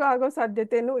ಉಪಯೋಗ ಆಗೋ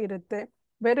ಸಾಧ್ಯತೆನೂ ಇರುತ್ತೆ,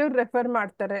 ಬೇರೆಯವ್ರು ರೆಫರ್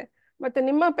ಮಾಡ್ತಾರೆ. ಮತ್ತೆ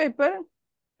ನಿಮ್ಮ ಪೇಪರ್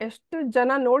ಎಷ್ಟು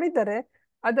ಜನ ನೋಡಿದ್ದಾರೆ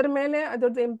ಅದರ ಮೇಲೆ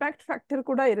ಅದರದ್ದು ಇಂಪ್ಯಾಕ್ಟ್ ಫ್ಯಾಕ್ಟರ್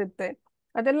ಕೂಡ ಇರುತ್ತೆ.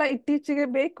 ಅದೆಲ್ಲ ಇತ್ತೀಚೆಗೆ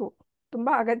ಬೇಕು,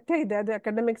 ತುಂಬಾ ಅಗತ್ಯ ಇದೆ, ಅದು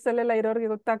ಅಕಾಡೆಮಿಕ್ಸ್ ಅಲ್ಲೆಲ್ಲ ಇರೋರಿಗೆ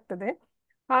ಗೊತ್ತಾಗ್ತದೆ.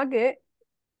 ಹಾಗೆ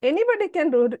ಎನಿಬಡಿ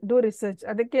ಕ್ಯಾನ್ ಡೂ ರಿಸರ್ಚ್.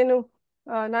 ಅದಕ್ಕೇನು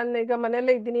ನಾನು ಈಗ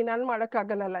ಮನೆಯಲ್ಲೇ ಇದ್ದೀನಿ ನಾನು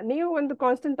ಮಾಡೋಕ್ಕಾಗಲ್ಲ, ನೀವು ಒಂದು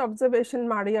ಕಾನ್ಸ್ಟೆಂಟ್ ಅಬ್ಸರ್ವೇಷನ್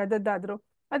ಮಾಡಿ ಅದದ್ದಾದ್ರು,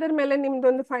 ಅದರ ಮೇಲೆ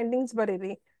ನಿಮ್ದೊಂದು ಫೈಂಡಿಂಗ್ಸ್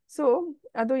ಬರೀರಿ. ಸೊ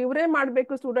ಅದು ಇವರೇ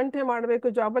ಮಾಡಬೇಕು, ಸ್ಟೂಡೆಂಟೇ ಮಾಡಬೇಕು,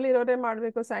 ಜಾಬಲ್ಲಿ ಇರೋರೇ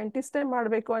ಮಾಡಬೇಕು, ಸೈಂಟಿಸ್ಟೇ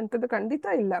ಮಾಡಬೇಕು ಅಂತದ್ದು ಖಂಡಿತ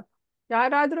ಇಲ್ಲ,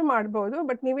 ಯಾರಾದ್ರೂ ಮಾಡ್ಬೋದು.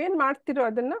 ಬಟ್ ನೀವೇನ್ ಮಾಡ್ತಿರೋ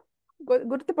ಅದನ್ನ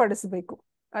ಗುರುತುಪಡಿಸ್ಬೇಕು,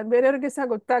 ಅದು ಬೇರೆಯವ್ರಿಗೆ ಸಹ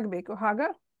ಗೊತ್ತಾಗ್ಬೇಕು. ಆಗ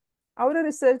ಅವರ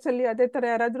ರಿಸರ್ಚ್ ಅಲ್ಲಿ ಅದೇ ತರ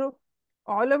ಯಾರಾದ್ರೂ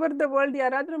ಆಲ್ ಓವರ್ ದ ವರ್ಲ್ಡ್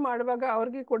ಯಾರಾದ್ರೂ ಮಾಡುವಾಗ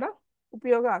ಅವ್ರಿಗೆ ಕೂಡ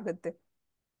ಉಪಯೋಗ ಆಗುತ್ತೆ.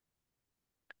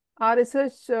 ಆ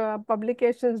ರಿಸರ್ಚ್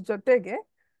ಪಬ್ಲಿಕೇಶನ್ಸ್ ಜೊತೆಗೆ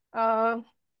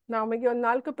ನಮಗೆ ಒಂದು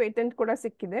 4 ಪೇಟೆಂಟ್ ಕೂಡ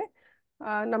ಸಿಕ್ಕಿದೆ.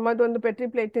 ನಮ್ಮದೊಂದು ಪೆಟ್ರಿ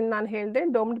ಪ್ಲೇಟಿನ್ ನಾನು ಹೇಳಿದೆ,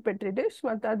 ಡೋಮ್ಡ್ ಪೆಟ್ರಿ ಡಿಶ್,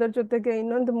 ಮತ್ತು ಅದರ ಜೊತೆಗೆ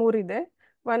ಇನ್ನೊಂದು 3 ಇದೆ.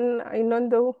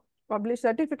 ಇನ್ನೊಂದು ಪಬ್ಲಿಷ್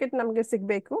ಸರ್ಟಿಫಿಕೇಟ್ ನಮಗೆ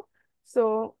ಸಿಗಬೇಕು. ಸೊ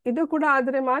ಇದು ಕೂಡ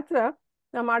ಆದರೆ ಮಾತ್ರ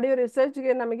ನಾವು ಮಾಡಿರೋ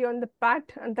ರಿಸರ್ಚ್ಗೆ ನಮಗೆ ಒಂದು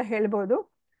ಪ್ಯಾಟ್ ಅಂತ ಹೇಳ್ಬೋದು.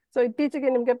 ಸೊ ಇತ್ತೀಚೆಗೆ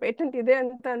ನಿಮಗೆ ಪೇಟೆಂಟ್ ಇದೆ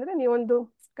ಅಂತ ಅಂದರೆ ನೀವೊಂದು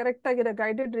ಕರೆಕ್ಟ್ ಆಗಿರೋ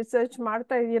ಗೈಡೆಡ್ ರಿಸರ್ಚ್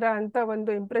ಮಾಡ್ತಾ ಇದ್ದೀರಾ ಅಂತ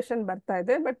ಒಂದು ಇಂಪ್ರೆಷನ್ ಬರ್ತಾ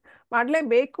ಇದೆ. ಬಟ್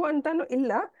ಮಾಡಲೇಬೇಕು ಅಂತಾನು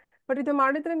ಇಲ್ಲ, ಬಟ್ ಇದು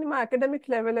ಮಾಡಿದ್ರೆ ನಿಮ್ಮ ಅಕಾಡೆಮಿಕ್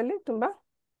ಲೆವೆಲಲ್ಲಿ ತುಂಬ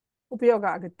ಉಪಯೋಗ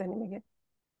ಆಗುತ್ತೆ ನಿಮಗೆ.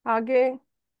 ಹಾಗೆ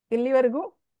ಇಲ್ಲಿವರೆಗೂ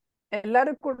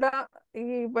ಎಲ್ಲರೂ ಕೂಡ ಈ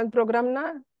ಒಂದು ಪ್ರೋಗ್ರಾಮ್ನ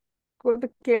ಕೂತು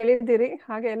ಕೇಳಿದ್ದೀರಿ.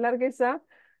 ಹಾಗೆ ಎಲ್ಲರಿಗೂ ಸಹ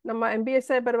ನಮ್ಮ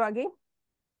MBSI ಪರವಾಗಿ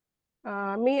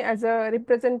me as a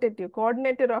representative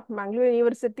coordinator of Mangalore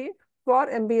University for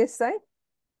MBSI,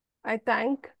 I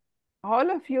thank all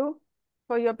of you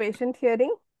for your patient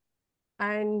hearing,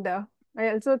 and I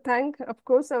also thank, of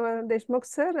course, our Deshmukh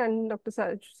sir and Dr.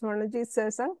 Swarnajit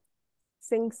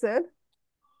Singh sir.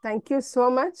 Thank you so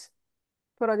much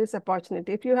for this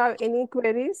opportunity. If you have any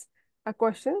queries or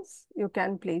questions, you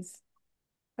can please.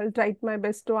 I'll try my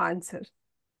best to answer.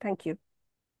 Thank you.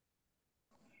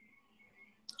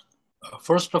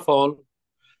 First of all,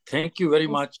 thank you very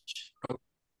much,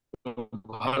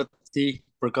 Bharati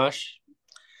Prakash.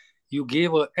 You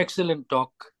gave an excellent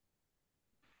talk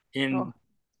in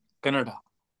Kannada.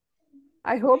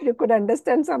 I hope you could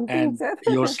understand something, and sir.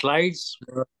 Your slides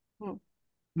were...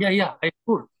 Yeah, I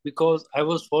could, because I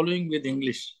was following with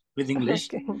English,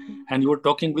 Okay. and you were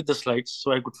talking with the slides, so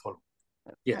I could follow.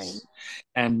 Yes. Fine.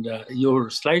 And your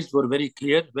slides were very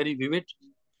clear, very vivid,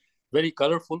 very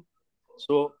colorful.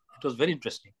 So it was very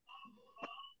interesting.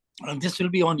 And this will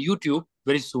be on YouTube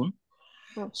very soon.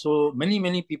 So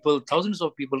many people, thousands of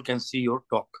people can see your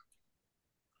talk.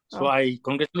 So I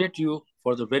congratulate you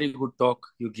for the very good talk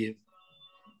you gave.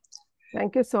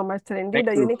 Thank you so much, sir. Indeed,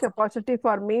 a unique opportunity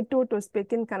for me too to speak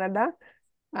in Kannada.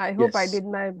 I hope I did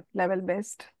my level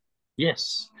best. Yes.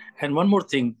 And one more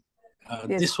thing.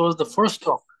 This was the first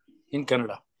talk in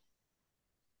Kannada.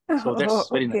 So that's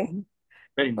very nice.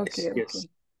 Very nice. Okay. Yes.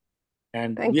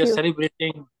 And Thank we are you.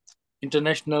 celebrating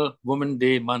International Women's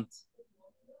Day month.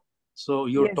 So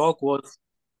your talk was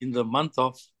in the month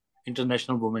of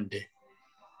International Women's Day.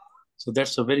 So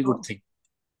that's a very good thing.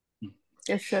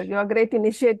 Yes, sir. Your great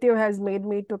initiative has made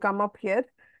me to come up here.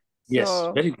 Yes,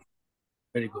 very good.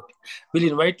 Very good. We'll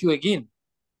invite you again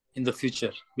in the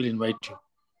future. We'll invite you.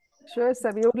 Sure,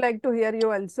 sir. We would like to hear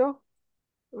you also.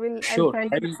 I'll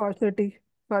find an opportunity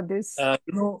for this.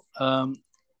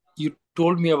 You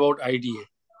told me about IDA.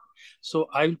 So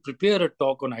I will prepare a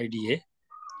talk on IDA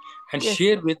and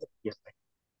share with ISI.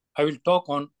 I will talk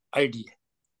on IDA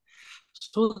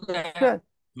so that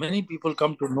many people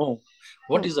come to know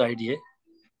what is IDA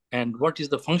and what is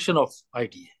the function of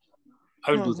IDA.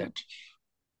 I will do that.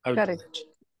 I will do that.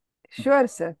 Sure,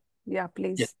 sir. Yeah,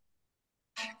 please. Yes.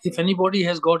 If anybody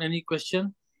has got any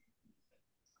question,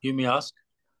 you may ask.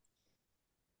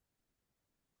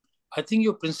 I think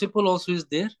your principal also is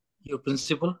there. Your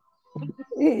principal.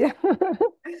 Yeah.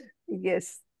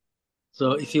 Yes.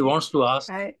 So if he wants to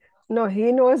ask. No,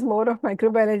 he knows more of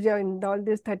microbiology. In all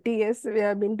these 30 years we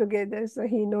have been together, so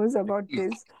he knows about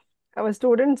this. Our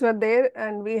students were there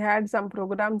and we had some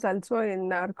programs also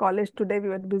in our college today. We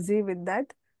were busy with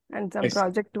that and some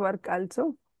project work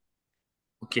also.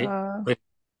 Okay,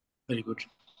 very good.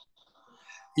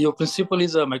 Your principal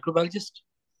is a microbiologist?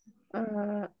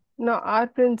 No, our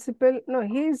principal, no,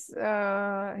 he's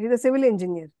a civil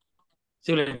engineer.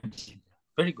 Civil engineer,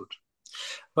 very good.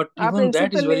 But our even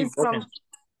that is very important.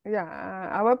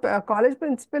 Our college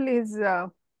principal is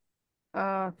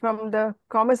from the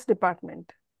commerce department.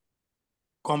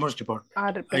 Commerce department.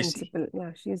 Our principal,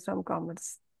 she's from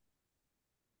commerce.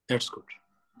 That's good.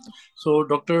 So,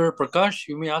 Dr. Prakash,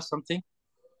 you may ask something.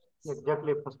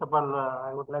 Exactly. First of all,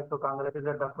 I would like to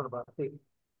congratulate Dr. Bharati.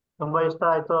 ತುಂಬಾ ಇಷ್ಟ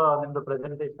ಆಯ್ತು ನಿಮ್ದು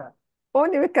presentation.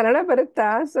 ನಿಮಗೆ ಕನ್ನಡ ಬರುತ್ತಾ?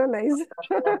 So nice.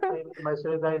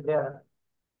 ಮೈಸೂರಿಂದ ಇದ್ದೆ,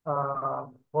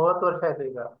 30 ವರ್ಷ ಆಯ್ತು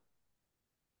ಈಗ.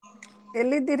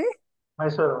 ಎಲ್ಲಿದ್ದೀರಿ?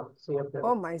 Mysuru.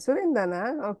 ಮೈಸೂರಿಂದನಾ?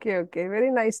 Okay.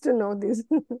 Very nice to know this.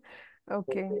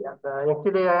 Okay.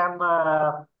 Actually, I am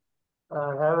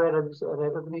have a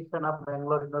recognition of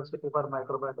Bangalore University for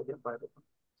microbiology and biology.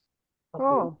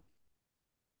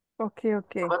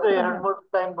 Okay. ಬಂದ್ರೆ 2-3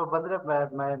 ಟೈಮ್ ಬಂದ್ರೆ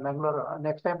Bangalore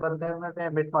ನೆಕ್ಸ್ಟ್ ಟೈಮ್ ಬಂದ್ರೆ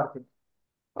ಮೀಟ್ ಮಾಡ್ತೀನಿ.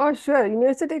 Sure.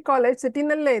 University College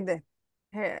ಸಿಟಿನಲ್ಲೇ ಇದೆ,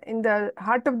 in the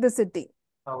heart of the city.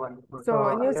 So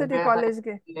University College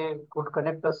could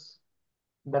connect us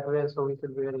that way, so we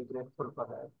should be very grateful for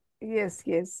that. Yes.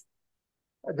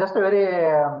 Just a very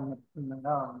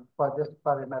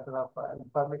for a matter of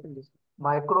information, this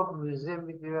microbe museum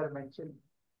which you were mentioning,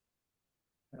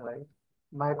 right?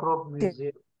 Microbe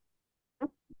Museum.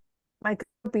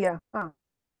 ಮೈಕ್ರೋಪಿಯಾ ಹಾ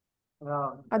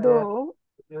ಅದು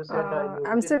Yeah, you said you visit.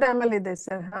 Amsterdam ಅಲ್ಲಿ ಇದೆ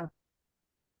sir. ಹಾ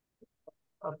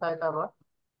ಅರ್ಥ ಆಯ್ತಲ್ವಾ?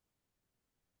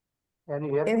 Can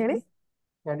you hear ಏನ್ me? ಹೇಳಿ?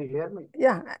 Can you hear me?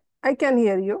 Yeah, I can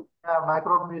hear you.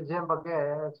 Microbe museum ಬಗ್ಗೆ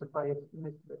ಸ್ವಲ್ಪ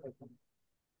ಎಕ್ಸ್ಪ್ಲೇನ್.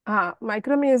 ಹಾ,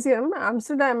 ಮೈಕ್ರೋ ಮ್ಯೂಸಿಯಂ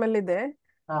ಆಮ್ಸ್ಟರ್ಡ್ಯಾಮ್ ಅಲ್ಲಿ ಇದೆ.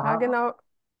 ಹಾ ಹಾ ಹಾಗೆ ನಾವು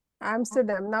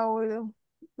ಆಮ್ಸ್ಟರ್ಡ್ಯಾಮ್ ನಾವು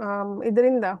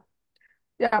ಇದರಿಂದ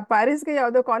ಪ್ಯಾರಿಸ್ಗೆ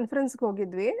ಯಾವುದೋ ಕಾನ್ಫರೆನ್ಸ್ಗೆ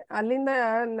ಹೋಗಿದ್ವಿ. ಅಲ್ಲಿಂದ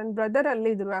ನನ್ನ ಬ್ರದರ್ ಅಲ್ಲಿ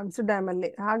ಇದ್ರು ಆಮ್ಸ್ಟರ್ಡ್ಯಾಮ್ ಅಲ್ಲಿ.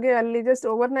 ಹಾಗೆ ಅಲ್ಲಿ just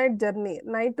over night journey,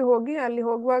 night ಹೋಗಿ ಅಲ್ಲಿ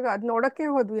ಹೋಗುವಾಗ ಅದ್ ನೋಡಕ್ಕೆ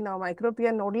ಹೋದ್ವಿ ನಾವು,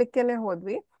 ಮೈಕ್ರೋಪಿಯಾ ನೋಡ್ಲಿಕ್ಕೇನೆ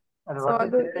ಹೋದ್ವಿ. And ಸೊ what is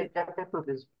ಅದು there exactly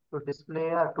to display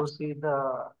or to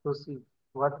see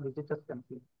what visitors can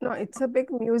see? No, it's a big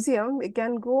museum. We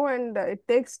can go and it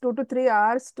takes 2 to 3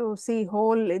 hours to see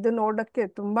whole. ಇದು ನೋಡಕ್ಕೆ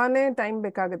ತುಂಬಾನೇ time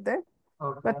ಬೇಕಾಗುತ್ತೆ.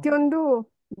 Okay. ಪ್ರತಿಯೊಂದು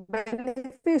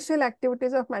beneficial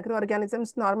activities of microorganisms,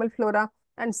 normal flora,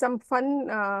 and some fun,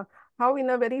 how in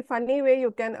a very funny way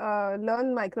you can learn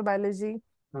microbiology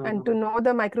and to know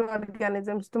the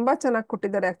microorganisms. ತುಂಬಾ ಚೆನ್ನಾಗಿ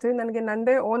ಕೊಟ್ಟಿದ್ದಾರೆ. Actually ನನಗೆ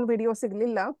ನಂದೇ ಓನ್ ವಿಡಿಯೋ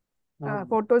ಸಿಗ್ಲಿಲ್ಲ,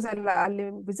 ಫೋಟೋಸ್ ಎಲ್ಲ ಅಲ್ಲಿ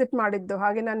ವಿಸಿಟ್ ಮಾಡಿದ್ದು.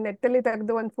 ಹಾಗೆ ನಾನು ನೆಟ್ಟಲ್ಲಿ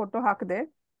ತೆಗೆದು ಒಂದು ಫೋಟೋ ಹಾಕಿದೆ.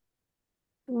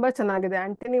 ತುಂಬಾ ಚೆನ್ನಾಗಿದೆ.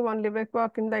 ಆಂಟನಿ ವಾನ್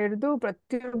ಲಿವೆಕ್ವಾಕ್ ಇಂದ ಹಿಡಿದು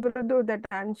ಪ್ರತಿಯೊಬ್ಬರದ್ದು ದಟ್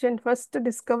ಆನ್ಷಿಯಂಟ್ ಫಸ್ಟ್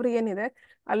ಡಿಸ್ಕವರಿ ಏನಿದೆ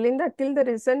ಅಲ್ಲಿಂದ ಟಿಲ್ ದ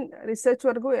ರಿಸರ್ಚ್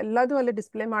ವರ್ಗೂ ಎಲ್ಲದೂ ಅಲ್ಲಿ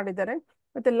ಡಿಸ್ಪ್ಲೇ ಮಾಡಿದ್ದಾರೆ.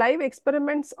 ಮತ್ತೆ ಲೈವ್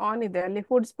ಎಕ್ಸ್ಪೆರಿಮೆಂಟ್ಸ್ ಆನ್ ಇದೆ ಅಲ್ಲಿ.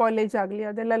 ಫುಡ್ ಸ್ಪಾಯ್ಲೇಜ್ ಆಗಲಿ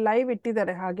ಅದೆಲ್ಲ ಲೈವ್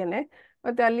ಇಟ್ಟಿದ್ದಾರೆ ಹಾಗೇನೆ.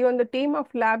 ಮತ್ತೆ ಅಲ್ಲಿ ಒಂದು ಟೀಮ್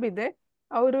ಆಫ್ ಲ್ಯಾಬ್ ಇದೆ.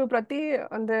 ಅವರು ಪ್ರತಿ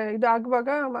ಅಂದ್ರೆ ಇದು ಆಗುವಾಗ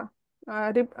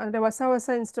ಅಂದ್ರೆ ಹೊಸ ಹೊಸ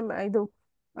ಇದು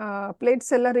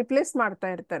ಪ್ಲೇಟ್ಸ್ ಎಲ್ಲ ರಿಪ್ಲೇಸ್ ಮಾಡ್ತಾ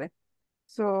ಇರ್ತಾರೆ.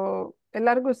 ಸೊ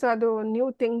ಎಲ್ಲರಿಗೂ ಸಹ ಅದು ನ್ಯೂ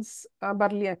ಥಿಂಗ್ಸ್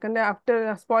ಬರಲಿ, ಯಾಕಂದ್ರೆ ಆಫ್ಟರ್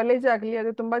ಸ್ಪಾಯ್ಲೇಜ್ ಆಗಲಿ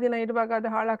ಅದು ತುಂಬಾ ದಿನ ಇರುವಾಗ ಅದು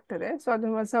ಹಾಳಾಗ್ತದೆ. ಸೊ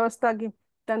ಅದು ಹೊಸದಾಗಿ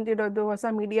ತಂದಿಡೋದು, ಹೊಸ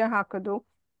ಮೀಡಿಯಾ ಹಾಕೋದು,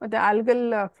 ಮತ್ತೆ ಆಲ್ಗಲ್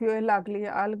ಫ್ಯೂಯಲ್ ಆಗಲಿ,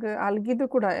 ಆಲ್ಗಿದು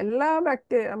ಕೂಡ ಎಲ್ಲ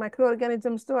ಮೈಕ್ರೋ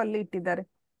ಆರ್ಗ್ಯಾನಿಸಮ್ಸ್ ಅಲ್ಲಿ ಇಟ್ಟಿದ್ದಾರೆ.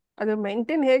 ಅದು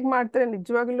ಮೇಂಟೈನ್ ಹೇಗೆ ಮಾಡ್ತಾರೆ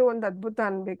ನಿಜವಾಗ್ಲೂ ಒಂದು ಅದ್ಭುತ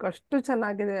ಅನ್ಬೇಕು, ಅಷ್ಟು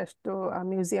ಚೆನ್ನಾಗಿದೆ ಅಷ್ಟು ಆ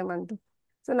ಮ್ಯೂಸಿಯಂ ಅಂತೂ.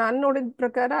 ಸೊ ನಾನು ನೋಡಿದ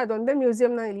ಪ್ರಕಾರ ಅದೊಂದೇ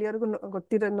ಮ್ಯೂಸಿಯಂ ನಾನು ಇಲ್ಲಿವರೆಗೂ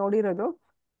ನೋಡಿರೋದು.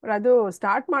 ಅದು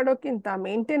ಸ್ಟಾರ್ಟ್ ಮಾಡೋಕ್ಕಿಂತ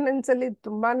ಮೇಂಟೆನೆನ್ಸ್ ಅಲ್ಲಿ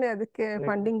ತುಂಬಾನೇ ಅದಕ್ಕೆ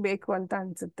ಫಂಡಿಂಗ್ ಬೇಕು ಅಂತ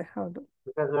ಅನ್ಸುತ್ತೆ. ಹೌದು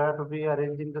Because we have to be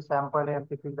arranging the sample and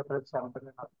picking the fresh sample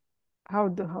and all.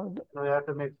 ಹೌದು ಹೌದು. We have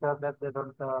to make sure that they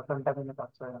don't contaminate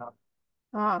also and all.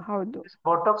 ಹಾ ಹೌದು. This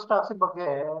Botox toxin ಬಗ್ಗೆ,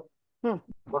 ಹ್ಮ್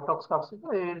Botox toxin,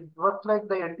 it works like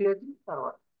the anti-aging or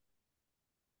what?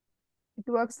 It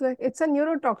works like it's a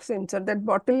neurotoxin, sir. That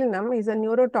botulinum is a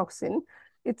neurotoxin.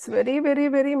 It's very very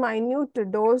very minute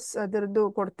dose ಅದರದ್ದು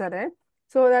ಕೊಡ್ತಾರೆ.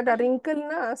 So that ಆ wrinkle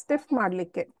ನ stiff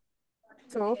ಮಾಡ್ಲಿಕ್ಕೆ.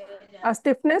 So ಆ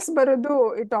stiffness ಬರೋದು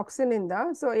ಈ toxin ಇಂದ.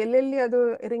 So ಎಲ್ಲೆಲ್ಲಿ ಅದು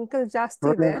ರಿಂಕಲ್ ಜಾಸ್ತಿ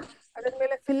ಇದೆ ಅದ್ರ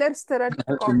ಮೇಲೆ ಫಿಲ್ಲರ್ಸ್ ತರ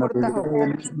ಕೊಡ್ತಾ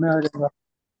ಹೋಗ್ತಾರೆ.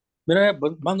 मेरा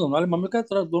बंद होने वाले मम्मी का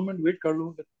थोड़ा 2 मिनट वेट कर लो.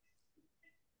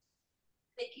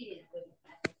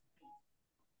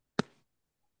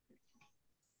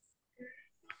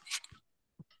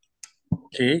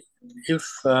 Okay, if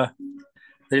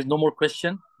there is no more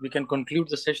question, we can conclude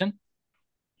the session.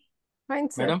 Fine,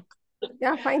 sir. Madam?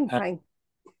 Yeah, fine.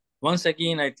 Once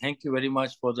again, I thank you very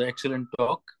much for the excellent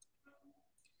talk.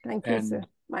 Thank you, sir.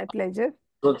 My pleasure.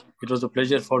 It was a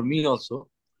pleasure for me also.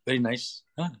 Very nice.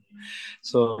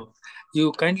 So you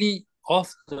kindly off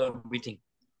the meeting.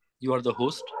 You are the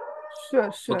host. Sure.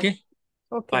 Okay?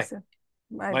 Okay, Bye. sir.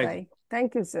 Bye.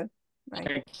 Thank you, sir. Bye.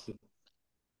 Thank you.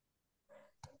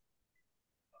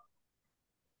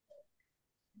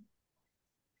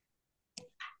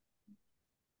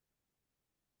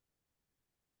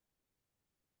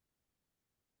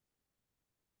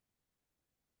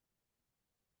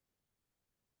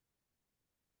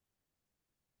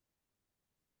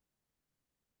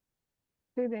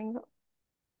 Breathing.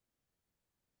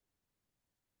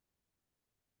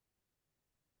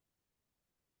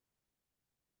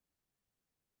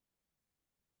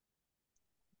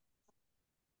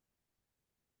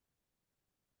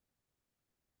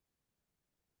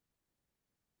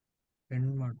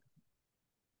 End ಮಾಡು.